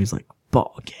a sip, he's like,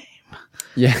 ball game.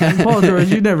 Yeah, Paul George,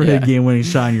 you never hit a game-winning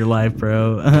shot in your life,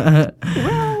 bro. well,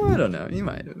 I don't know. He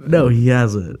might have. No, he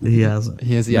hasn't. He hasn't.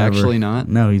 Has he Never. actually not?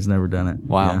 No, he's never done it.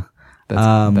 Wow,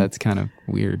 Yeah. that's kind of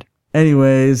weird.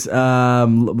 Anyways,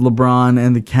 LeBron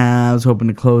and the Cavs hoping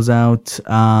to close out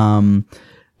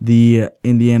the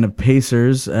Indiana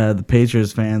Pacers. The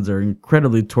Pacers fans are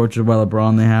incredibly tortured by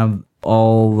LeBron. They have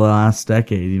all the last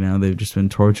decade. They've just been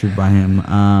tortured by him.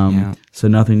 Yeah. So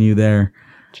nothing new there.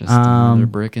 Just another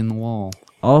brick in the wall.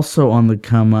 Also on the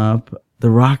come up, the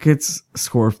Rockets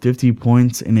scored 50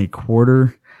 points in a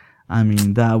quarter. I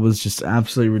mean, that was just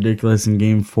absolutely ridiculous in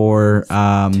Game 4.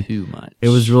 Too much. It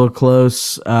was real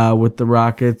close with the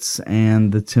Rockets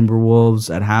and the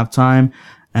Timberwolves at halftime.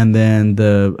 And then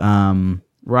the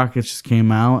Rockets just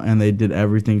came out and they did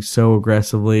everything so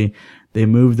aggressively. They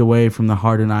moved away from the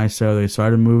Harden ISO. They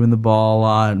started moving the ball a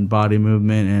lot and body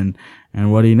movement.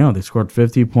 And what do you know? They scored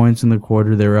 50 points in the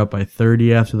quarter. They were up by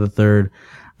 30 after the third.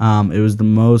 It was the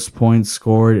most points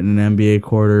scored in an NBA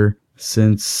quarter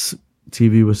since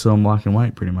TV was still in black and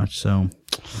white, pretty much. So,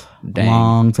 Dang.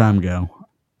 long time ago.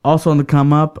 Also on the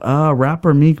come up,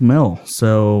 rapper Meek Mill.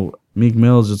 So Meek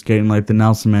Mill is just getting like the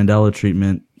Nelson Mandela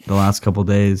treatment the last couple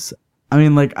days. I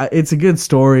mean, like, it's a good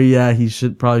story. Yeah, he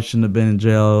probably shouldn't have been in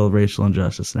jail, racial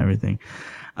injustice and everything.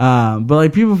 But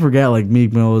like people forget, like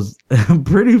Meek Mill was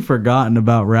pretty forgotten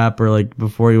about rapper, like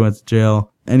before he went to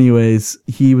jail. Anyways,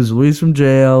 he was released from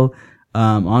jail,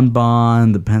 on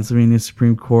bond. The Pennsylvania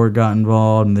Supreme Court got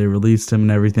involved and they released him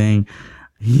and everything.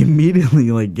 He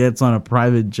immediately like gets on a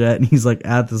private jet and he's like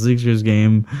at the Sixers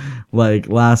game. Like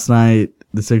last night,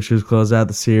 the Sixers closed out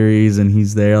the series and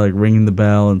he's there like ringing the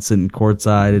bell and sitting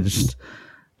courtside.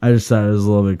 I just thought it was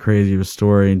a little bit crazy of a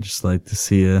story, and just like to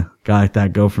see a guy like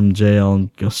that go from jail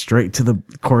and go straight to the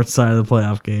court side of the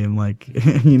playoff game, like,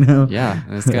 Yeah,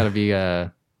 it's got to be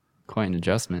quite an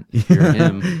adjustment if you're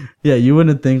him. Yeah, you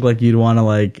wouldn't think like you'd want to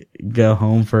like go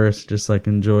home first, just like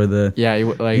enjoy the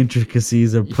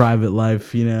intricacies of private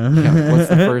life, Yeah, what's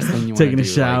the first thing you want to do? Taking a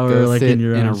shower, go like sit in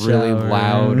your own a really shower.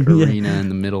 loud Yeah. arena in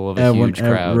the middle of a huge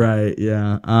crowd, right?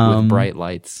 Yeah, with bright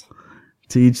lights.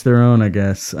 To each their own, I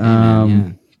guess.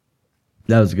 Amen,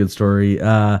 That was a good story.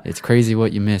 It's crazy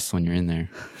what you miss when you're in there.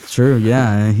 True,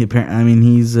 yeah.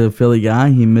 He's a Philly guy.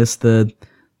 He missed the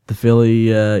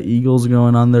Philly Eagles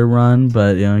going on their run,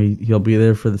 but he'll be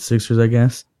there for the Sixers, I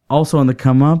guess. Also on the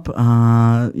come up,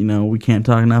 we can't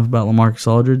talk enough about LaMarcus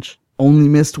Aldridge. Only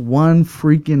missed one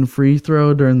freaking free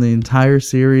throw during the entire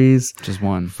series. Just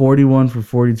one. 41 for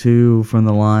 42 from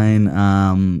the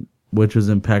line, which was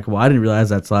impeccable. I didn't realize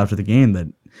that till after the game that.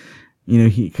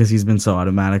 Because he's been so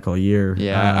automatic all year.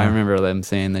 Yeah, I remember them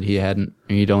saying that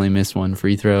he'd only missed one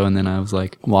free throw, and then I was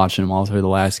like watching him all through the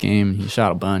last game. He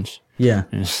shot a bunch. Yeah.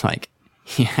 And it's like,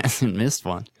 he hasn't missed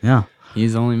one. Yeah.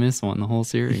 He's only missed one the whole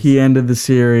series. He ended the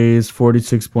series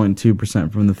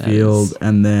 46.2% from the field,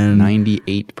 and then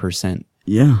 98%.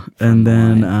 Yeah, and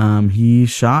then he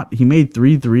made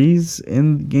 3 threes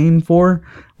in game 4,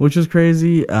 which was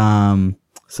crazy.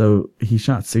 So he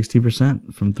shot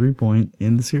 60% from 3-point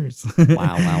in the series.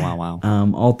 Wow.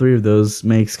 All 3 of those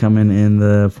makes coming in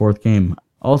the 4th game.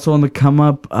 Also on the come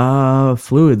up,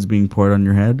 fluids being poured on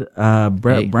your head.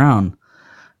 Brett Brown,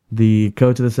 the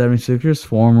coach of the 76ers,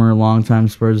 former longtime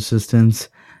Spurs assistant,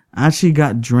 actually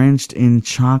got drenched in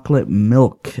chocolate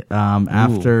milk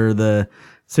after the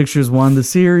Sixers won the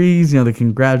series. They're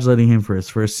congratulating him for his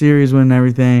first series win and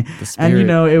everything. And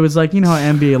it was like, how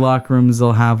NBA locker rooms,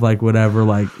 they'll have like whatever,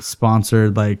 like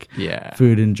sponsored like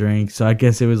food and drink. So I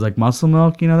guess it was like Muscle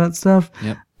Milk, that stuff.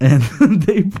 Yep. And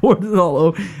they poured it all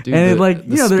over. Dude, and they're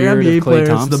NBA players,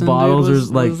 Thompson, the bottles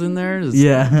was in there.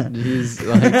 He's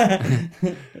like,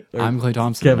 I'm Klay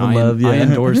Thompson. Kevin Love, I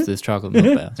endorse this chocolate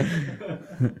milk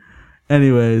bath.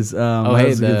 Anyways, that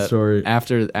was a good story.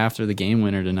 After the game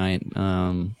winner tonight,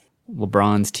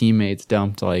 LeBron's teammates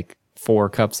dumped like 4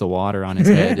 cups of water on his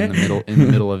head in the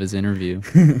middle of his interview.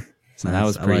 So that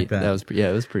was pretty. It was pretty good.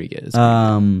 It was pretty good.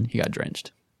 He got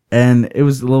drenched. And it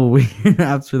was a little weird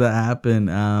after that happened.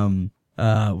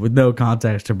 With no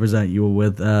context to present you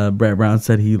with, Brett Brown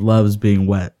said he loves being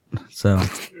wet. So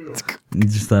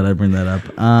just thought I'd bring that up.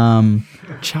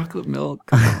 Chocolate milk.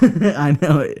 I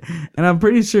know it. And I'm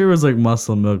pretty sure it was like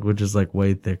Muscle Milk, which is like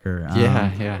way thicker.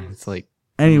 Yeah. It's like.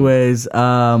 Anyways,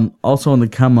 also on the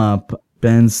come up,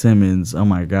 Ben Simmons, oh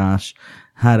my gosh,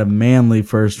 had a manly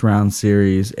first round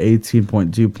series,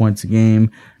 18.2 points a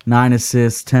game, 9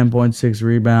 assists, 10.6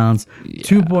 rebounds,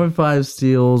 2.5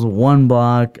 steals, 1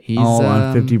 block, all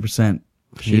on 50%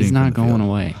 shooting. He's not going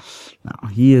away. No,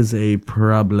 he is a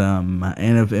problem.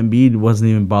 And if Embiid wasn't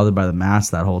even bothered by the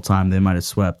mask that whole time, they might have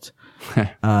swept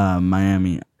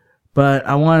Miami. But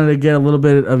I wanted to get a little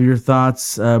bit of your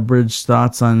thoughts, Bridge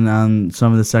thoughts on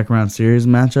some of the second round series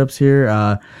matchups here.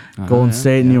 Golden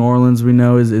State and New Orleans, we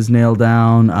know, is nailed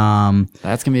down.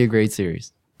 That's going to be a great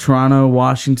series. Toronto,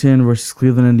 Washington versus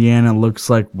Cleveland, Indiana. It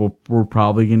looks like we're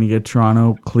probably going to get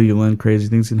Toronto, Cleveland. Crazy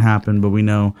things can happen, but we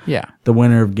know the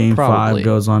winner of Game 5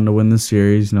 goes on to win the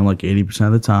series, like 80%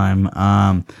 of the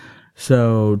time.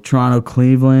 So Toronto,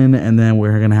 Cleveland, and then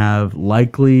we're going to have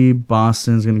likely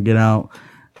Boston's going to get out.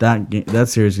 That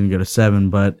series is going to go to 7,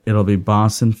 but it'll be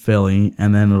Boston, Philly,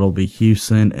 and then it'll be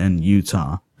Houston and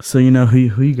Utah. So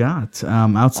who you got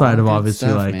outside of obviously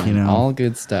stuff, man. All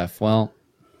good stuff. Well,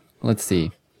 let's see.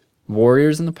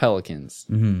 Warriors and the Pelicans.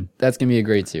 Mm-hmm. That's going to be a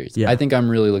great series. Yeah. I think I'm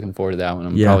really looking forward to that one.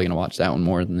 I'm probably going to watch that one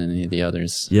more than any of the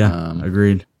others. Yeah,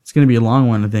 agreed. It's going to be a long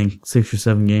one, I think, 6 or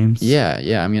 7 games.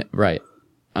 Yeah. I mean, right.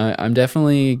 I'm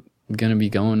definitely going to be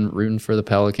rooting for the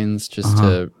Pelicans just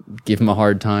to give them a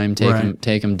hard time,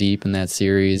 take them deep in that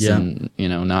series, and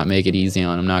not make it easy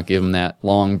on them, not give them that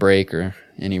long break or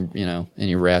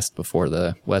any rest before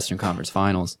the Western Conference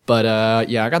Finals. But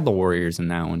I got the Warriors in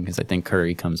that one because I think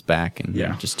Curry comes back and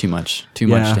just too much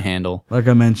to handle. Like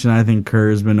I mentioned, I think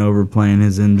Kerr's been overplaying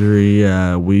his injury.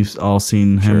 We've all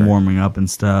seen him warming up and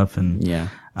stuff, and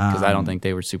because I don't think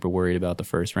they were super worried about the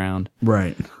first round.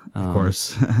 Right. Of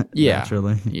course.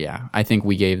 Naturally. Yeah. I think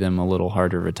we gave them a little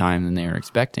harder of a time than they were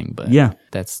expecting, but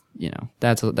that's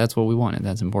what we wanted.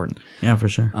 That's important. Yeah, for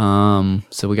sure.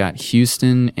 So we got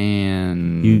Houston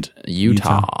and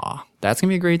Utah. That's going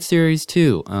to be a great series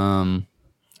too.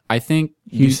 I think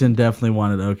Houston definitely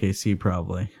wanted OKC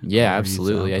probably. Yeah,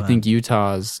 absolutely. Utah, I think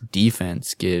Utah's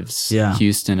defense gives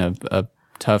Houston a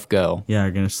tough go. Yeah,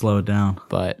 they're going to slow it down.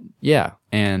 But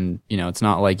and it's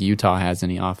not like Utah has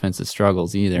any offensive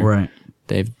struggles either. Right.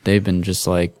 They've been just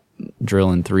like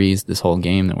drilling threes this whole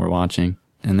game that we're watching,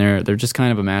 and they're just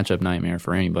kind of a matchup nightmare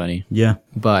for anybody. Yeah.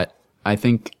 But I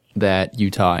think that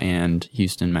Utah and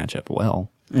Houston match up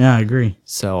well. Yeah, I agree.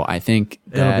 So I think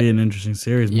it'll be an interesting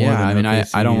series. More than I mean,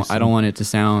 I don't want it to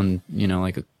sound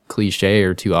like a cliche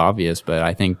or too obvious, but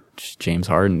I think James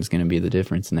Harden is going to be the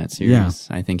difference in that series.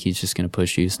 I think he's just going to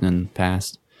push Houston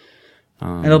past.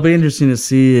 It'll be interesting to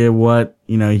see what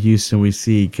Houston we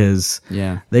see, because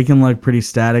they can look pretty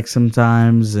static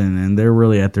sometimes, and they're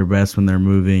really at their best when they're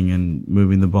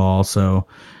moving the ball. So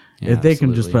if they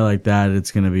can just play like that, it's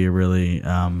going to be a really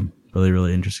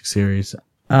really interesting series.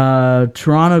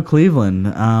 Toronto, Cleveland.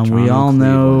 We all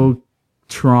know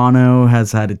Toronto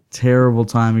has had a terrible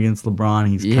time against LeBron.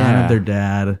 He's kind of their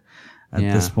dad at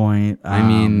this point. I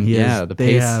mean, the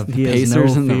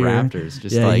Pacers and the Raptors.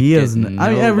 Just he has.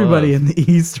 Everybody in the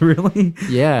East, really.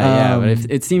 But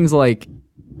it seems like,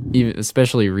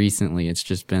 especially recently, it's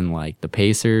just been like the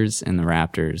Pacers and the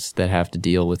Raptors that have to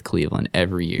deal with Cleveland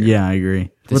every year. Yeah, I agree.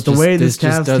 But the way this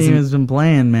Cavs team has been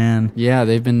playing, man. Yeah,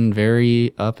 they've been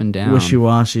very up and down.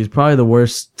 Wishy-washy. It's probably the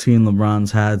worst team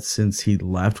LeBron's had since he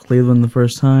left Cleveland the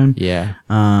first time. Yeah,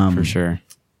 for sure.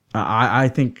 I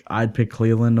think I'd pick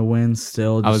Cleveland to win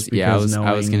still. I was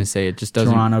going to say it just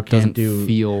doesn't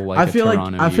feel like I feel like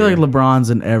LeBron's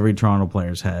in every Toronto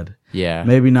player's head. Yeah.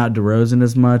 Maybe not DeRozan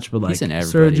as much, but like He's in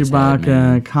Serge everybody's head,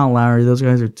 man. Ibaka, Kyle Lowry, those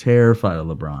guys are terrified of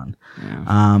LeBron.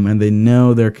 Yeah. And they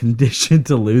know they're conditioned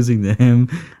to losing to him.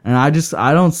 And I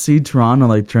don't see Toronto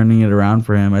like turning it around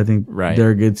for him. I think Right.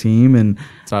 they're a good team, and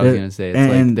That's what I was going to say.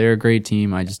 It's like they're a great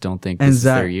team. I just don't think this is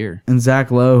their year. And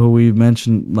Zach Lowe, who we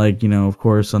mentioned, like, of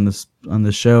course on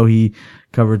the show, he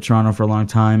covered Toronto for a long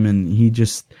time, and he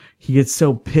gets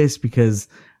so pissed because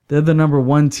they're the number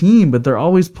one team, but they're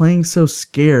always playing so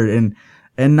scared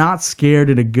and not scared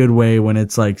in a good way when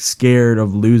it's like scared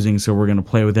of losing. So we're going to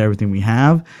play with everything we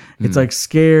have. It's like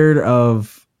scared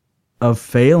of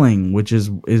failing, which is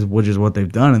what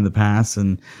they've done in the past.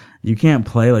 And you can't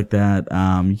play like that.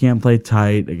 You can't play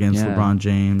tight against LeBron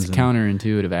James. It's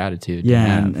counterintuitive attitude.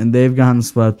 Yeah. And they've gotten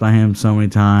swept by him so many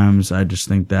times. I just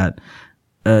think that,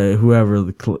 whoever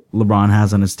LeBron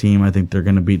has on his team, I think they're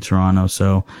going to beat Toronto.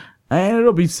 So, and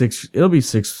it'll be six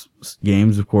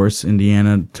games, of course.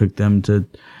 Indiana took them to,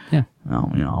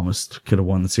 almost could have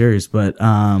won the series, but,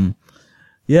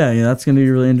 that's going to be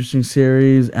a really interesting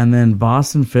series. And then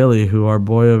Boston, Philly, who our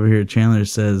boy over here, Chandler,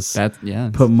 says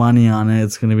put money on it.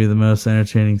 It's going to be the most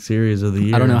entertaining series of the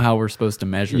year. I don't know how we're supposed to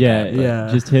measure that. Yeah.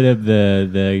 Just hit up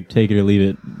the take it or leave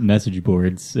it message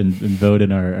boards and vote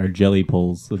in our jelly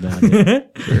polls about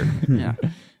it. Sure. Yeah.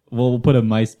 We'll put a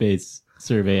MySpace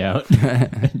survey out.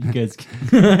 You guys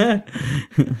can...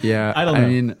 Yeah. I don't know.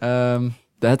 I mean,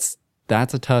 that's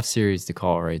a tough series to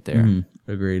call right there. Mm-hmm.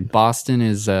 Agreed. Boston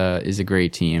is a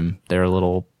great team. They're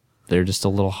just a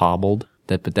little hobbled.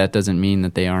 But that doesn't mean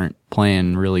that they aren't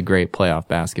playing really great playoff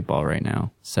basketball right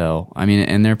now. So I mean,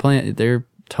 and they're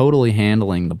totally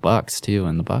handling the Bucks too,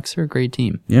 and the Bucks are a great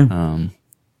team. Yeah.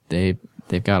 They've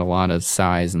got a lot of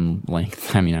size and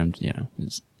length. I mean, I'm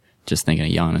just thinking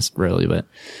of Giannis really, but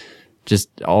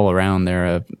just all around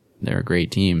they're a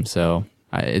great team. So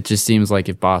it just seems like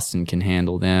if Boston can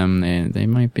handle them, they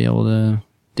might be able to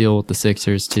deal with the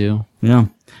Sixers too. Yeah.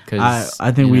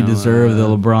 I think we deserve the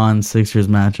LeBron Sixers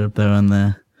matchup though in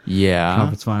the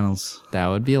conference finals. That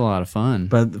would be a lot of fun.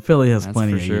 But Philly has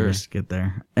plenty of sure. years to get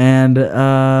there. And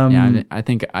I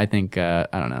think I don't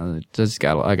know.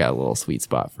 I got a little sweet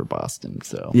spot for Boston.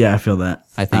 So yeah, I feel that.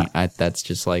 I think that's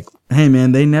just like, hey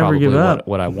man, they never give up.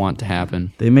 What I want to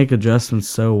happen. They make adjustments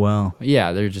so well.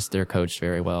 Yeah, they're coached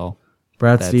very well.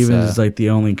 Brad Stevens is like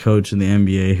the only coach in the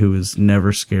NBA who is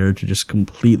never scared to just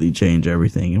completely change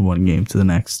everything in one game to the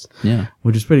next. Yeah.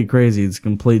 Which is pretty crazy. It's a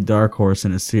complete dark horse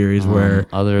in a series where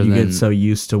you get so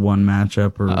used to one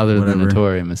matchup or other whatever. than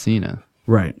Ettore Messina.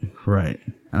 Right. And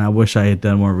I wish I had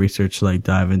done more research to like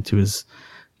dive into his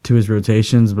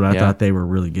rotations, but I thought they were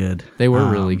really good. They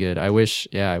were really good. I wish.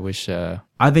 I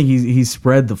think he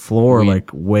spread the floor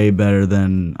like way better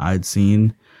than I'd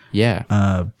seen. Yeah.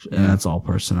 And that's all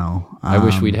personnel. I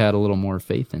wish we'd had a little more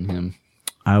faith in him.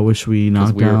 I wish we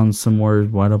knocked down some more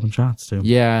wide open shots too.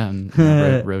 Yeah,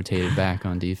 and rotated back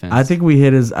on defense. I think we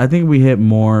hit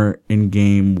more in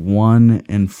game 1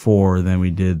 and 4 than we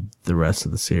did the rest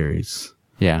of the series.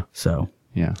 Yeah. So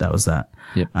yeah, that was that.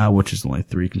 Yep. Which is only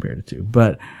 3 compared to 2.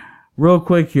 But real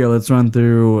quick here, let's run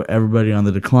through everybody on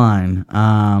the decline.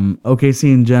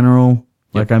 OKC in general,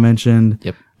 like I mentioned.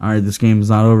 Yep. All right, this game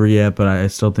is not over yet, but I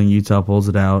still think Utah pulls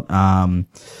it out.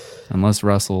 Unless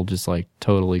Russell just like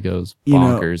totally goes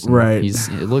bonkers. Right.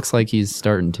 It looks like he's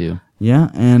starting to. Yeah,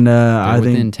 and I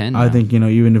think 10 I now. think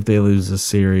even if they lose the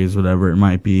series, whatever it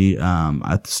might be,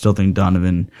 I still think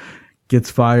Donovan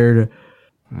gets fired.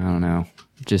 I don't know.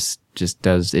 Just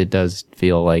does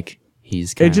feel like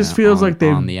he's. It just feels like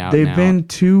they've been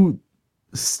too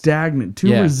stagnant, too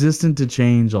Yeah. resistant to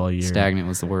change all year. Stagnant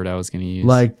was the word I was going to use.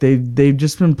 Like they've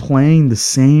just been playing the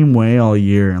same way all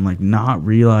year and like not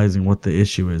realizing what the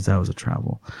issue is. That was a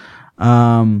travel.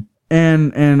 And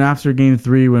after game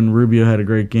 3, when Rubio had a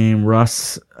great game,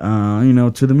 Russ,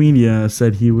 to the media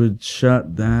said he would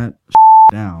shut that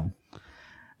down.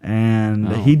 And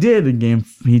he did in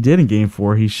game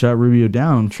 4. He shut Rubio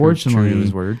down. Unfortunately, true to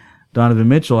his word. Donovan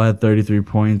Mitchell had 33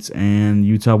 points, and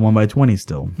Utah won by 20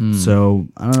 still. So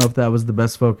I don't know if that was the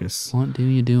best focus. What do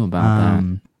you do about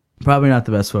that? Probably not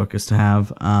the best focus to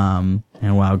have. And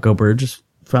wow, Gobert just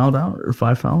fouled out, or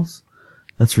 5 fouls.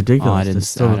 That's ridiculous. It's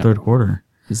still the third quarter.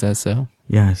 Is that so?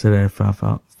 Yeah, I said I had 5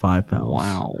 fouls.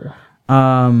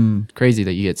 Wow. Crazy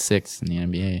that you get 6 in the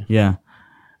NBA. Yeah.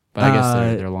 But I guess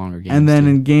they're longer games. And then too.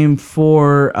 in game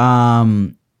 4,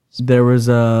 there was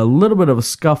a little bit of a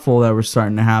scuffle that was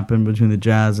starting to happen between the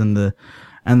Jazz and the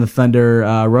Thunder.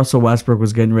 Russell Westbrook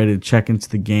was getting ready to check into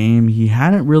the game. He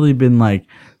hadn't really been like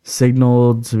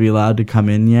signaled to be allowed to come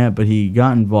in yet, but he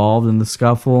got involved in the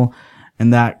scuffle.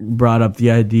 And that brought up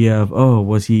the idea of, oh,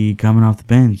 was he coming off the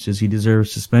bench? Does he deserve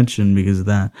suspension because of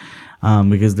that?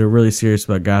 Because they're really serious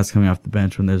about guys coming off the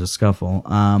bench when there's a scuffle.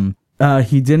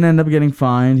 He didn't end up getting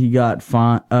fined. He got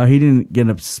he didn't get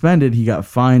suspended. He got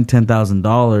fined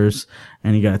 $10,000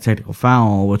 and he got a technical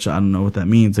foul, which I don't know what that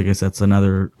means. I guess that's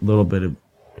another little bit of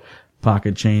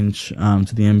pocket change,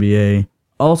 to the NBA.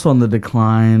 Also on the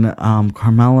decline,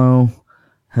 Carmelo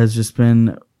has just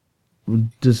been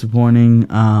disappointing.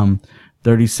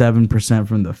 37%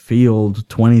 from the field,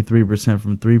 23%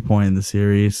 from 3-point in the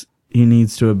series. He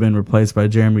needs to have been replaced by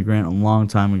Jeremy Grant a long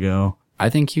time ago. I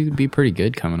think he would be pretty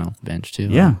good coming off the bench too.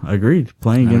 Yeah, agreed.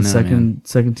 Playing against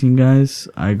second team guys,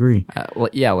 I agree.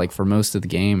 Yeah, like for most of the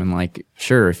game, and like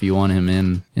sure, if you want him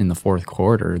in the fourth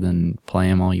quarter, then play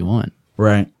him all you want.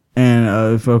 Right.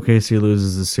 And if OKC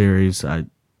loses the series, I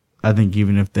think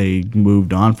even if they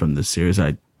moved on from this series,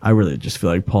 I really just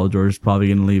feel like Paul George is probably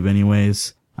going to leave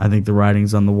anyways. I think the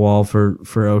writing's on the wall for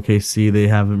OKC. They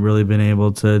haven't really been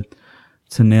able to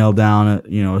nail down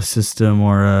a system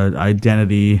or a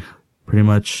identity. Pretty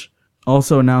much.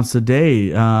 Also announced today,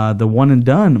 the one and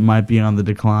done might be on the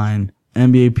decline.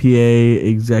 NBA PA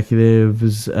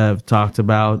executives have talked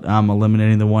about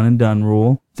eliminating the one and done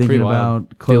rule. Thinking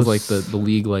about close. Feels like the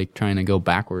league like trying to go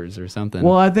backwards or something.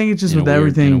 Well, I think it's just with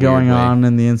everything going on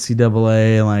in the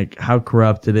NCAA and like how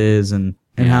corrupt it is and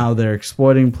how they're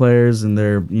exploiting players and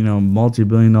their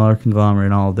multi-billion-dollar conglomerate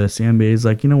and all of this. The NBA is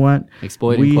like, you know what?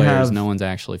 Exploiting players, no one's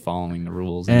actually following the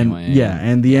rules anyway. Yeah,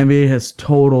 and the NBA has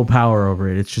total power over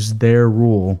it. It's just their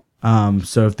rule.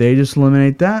 So if they just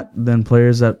eliminate that, then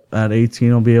players at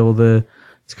 18 will be able to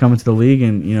come into the league.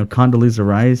 And, Condoleezza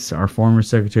Rice, our former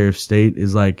Secretary of State,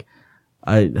 is like,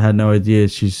 I had no idea.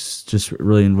 She's just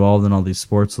really involved in all these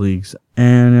sports leagues.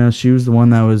 And she was the one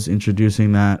that was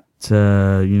introducing that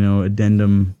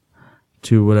addendum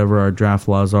to whatever our draft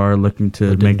laws are, looking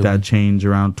to make that change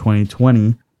around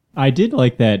 2020. I did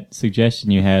like that suggestion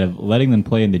you had of letting them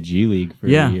play in the G League for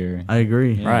a year. I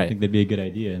agree. Yeah, right. I think that'd be a good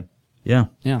idea. Yeah.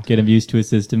 Get them used to a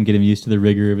system, get them used to the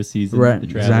rigor of a season. Right, the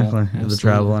travel. exactly. The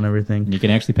travel and everything. And you can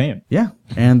actually pay them. Yeah.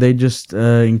 And they just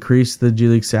increased the G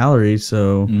League salary,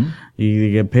 so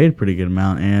you get paid a pretty good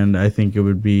amount. And I think it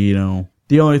would be,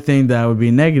 the only thing that would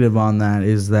be negative on that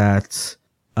is that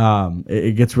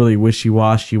it gets really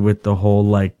wishy-washy with the whole,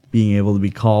 like, being able to be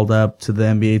called up to the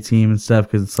NBA team and stuff,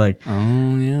 because it's like,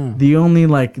 oh yeah, the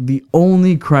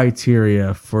only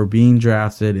criteria for being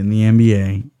drafted in the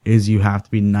NBA is you have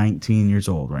to be 19 years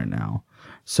old right now.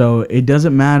 So it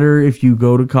doesn't matter if you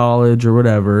go to college or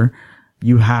whatever,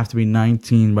 you have to be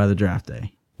 19 by the draft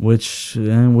day, which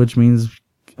means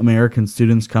American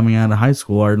students coming out of high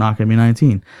school are not going to be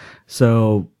 19.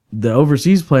 So the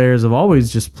overseas players have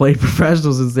always just played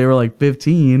professional since they were like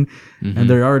 15, and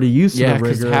they're already used to the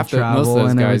rigor of travel. Most of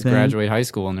those and guys everything. Graduate high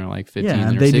school and they're like 15. Yeah,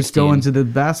 and they 16. just go into the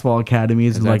basketball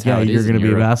academies and like, yeah, you're going to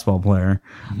be a basketball player.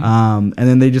 And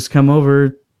then they just come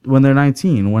over when they're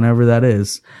 19, whenever that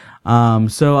is.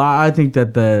 So I think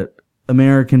that the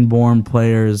American-born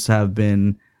players have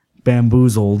been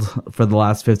bamboozled for the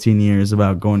last 15 years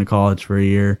about going to college for a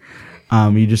year.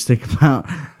 You just think about,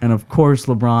 and of course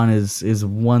LeBron is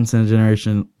once in a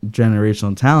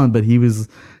generational talent, but he was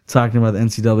talking about the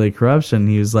NCAA corruption.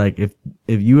 He was like, if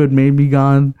you had made me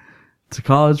gone to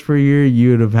college for a year,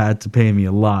 you would have had to pay me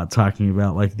a lot, talking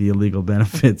about like the illegal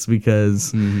benefits,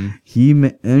 because some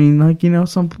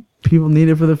people need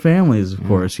it for their families, of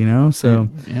course, so.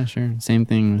 Yeah, sure. Same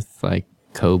thing with like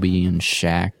Kobe and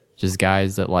Shaq, just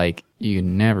guys that like you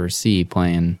never see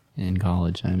playing in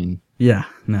college. I mean, yeah,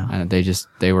 no.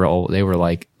 They were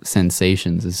like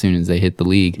sensations as soon as they hit the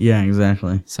league. Yeah,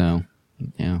 exactly. So,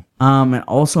 yeah. And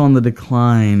also on the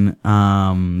decline,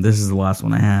 this is the last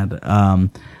one I had,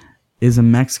 is a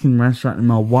Mexican restaurant in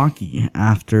Milwaukee.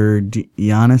 After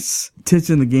Giannis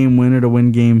tipped in the game winner to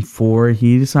win game 4,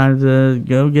 he decided to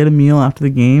go get a meal after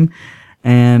the game,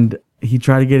 and he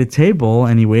tried to get a table,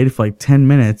 and he waited for like 10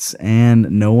 minutes, and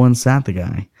no one sat the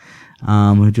guy.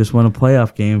 Who just won a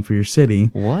playoff game for your city.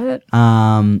 What?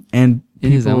 And in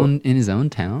his own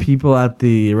town? People at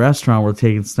the restaurant were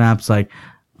taking snaps like,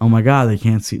 oh my God,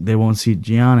 they won't seat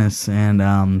Giannis.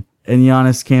 And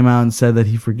Giannis came out and said that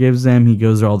he forgives them. He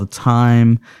goes there all the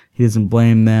time. He doesn't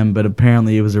blame them, but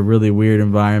apparently it was a really weird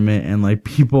environment, and like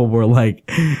people were like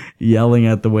yelling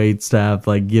at the wait staff,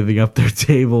 like giving up their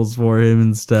tables for him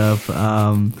and stuff.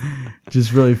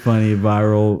 Just really funny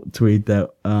viral tweet that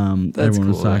everyone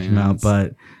was talking about.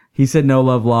 But he said no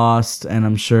love lost, and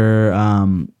I'm sure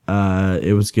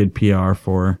it was good PR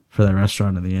for that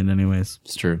restaurant in the end anyways.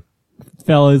 It's true.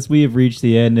 Fellas, we have reached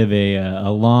the end of a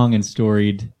long and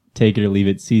storied Take It or Leave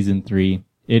It Season 3.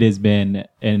 It has been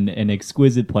an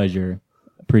exquisite pleasure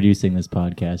producing this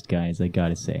podcast, guys. I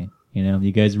gotta say,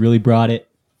 you guys really brought it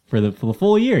for the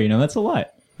full year. That's a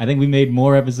lot. I think we made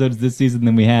more episodes this season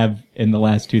than we have in the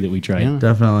last 2 that we tried. Yeah.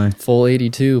 Definitely. Full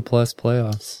 82 plus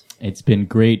playoffs. It's been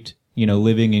great,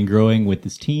 living and growing with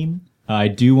this team. I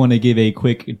do want to give a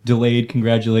quick delayed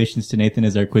congratulations to Nathan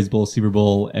as our Quiz Bowl Super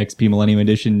Bowl XP Millennium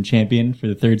Edition champion for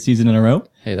the 3rd season in a row.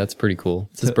 Hey, that's pretty cool.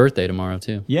 It's his birthday tomorrow,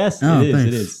 too. Yes, Oh, it is. thanks.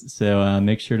 It is. So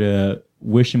make sure to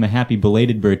wish him a happy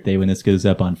belated birthday when this goes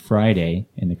up on Friday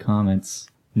in the comments.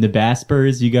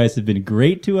 Nebaspers, you guys have been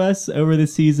great to us over the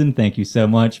season. Thank you so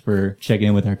much for checking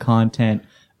in with our content,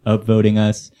 upvoting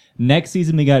us. Next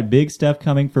season, we got big stuff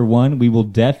coming. For one, we will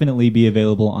definitely be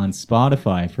available on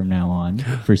Spotify from now on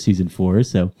for season 4.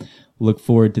 So look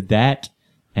forward to that.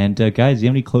 And guys, do you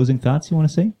have any closing thoughts you want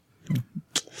to say?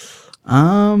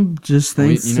 Just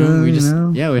thanks we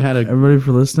had everybody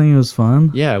for listening. It was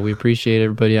fun. Yeah, we appreciate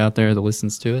everybody out there that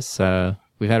listens to us.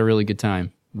 We've had a really good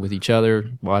time with each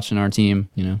other, watching our team,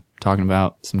 talking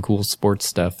about some cool sports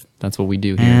stuff. That's what we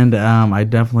do here. And I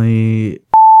definitely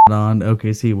on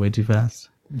OKC way too fast.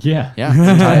 Yeah. Yeah,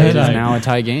 it is now a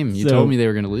tie game. You told me they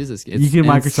were going to lose this. You can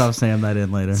Microsoft Sam that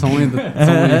in later. It's only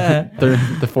the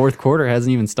 4th quarter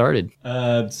hasn't even started.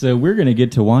 So we're going to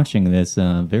get to watching this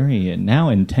very now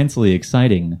intensely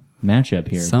exciting matchup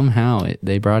here. Somehow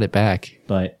they brought it back.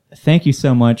 But thank you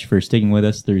so much for sticking with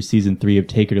us through season 3 of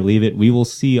Take It or Leave It. We will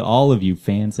see all of you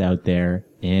fans out there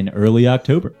in early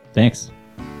October. Thanks.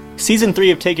 Season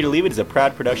 3 of Take It or Leave It is a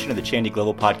proud production of the Chandy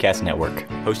Global Podcast Network.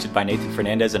 Hosted by Nathan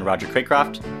Fernandez and Roger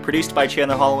Craycroft. Produced by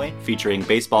Chandler Holloway, featuring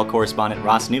baseball correspondent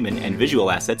Ross Newman and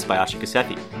visual assets by Asha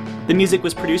Kasethi. The music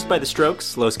was produced by The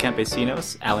Strokes, Los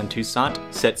Campesinos, Alan Toussaint,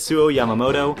 Setsuo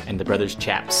Yamamoto, and the Brothers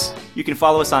Chaps. You can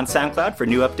follow us on SoundCloud for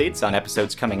new updates on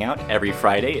episodes coming out every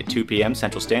Friday at 2 p.m.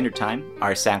 Central Standard Time.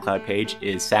 Our SoundCloud page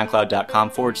is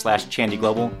soundcloud.com/Chandy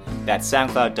Global. That's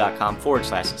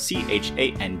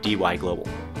soundcloud.com/CHANDY Global.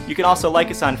 You can also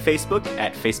like us on Facebook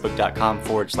at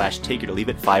facebook.com/Take It or Leave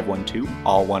It 512,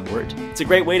 all one word. It's a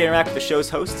great way to interact with the show's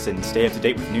hosts and stay up to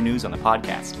date with new news on the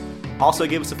podcast. Also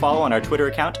give us a follow on our Twitter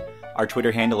account. Our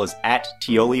Twitter handle is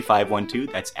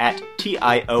 @Tioli512. That's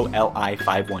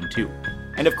 @TIOLI512.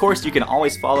 And of course, you can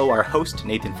always follow our host,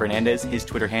 Nathan Fernandez. His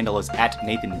Twitter handle is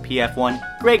 @NathanPF1.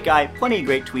 Great guy, plenty of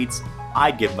great tweets.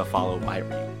 I'd give him a follow if I were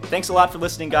you. Thanks a lot for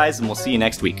listening, guys, and we'll see you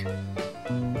next week.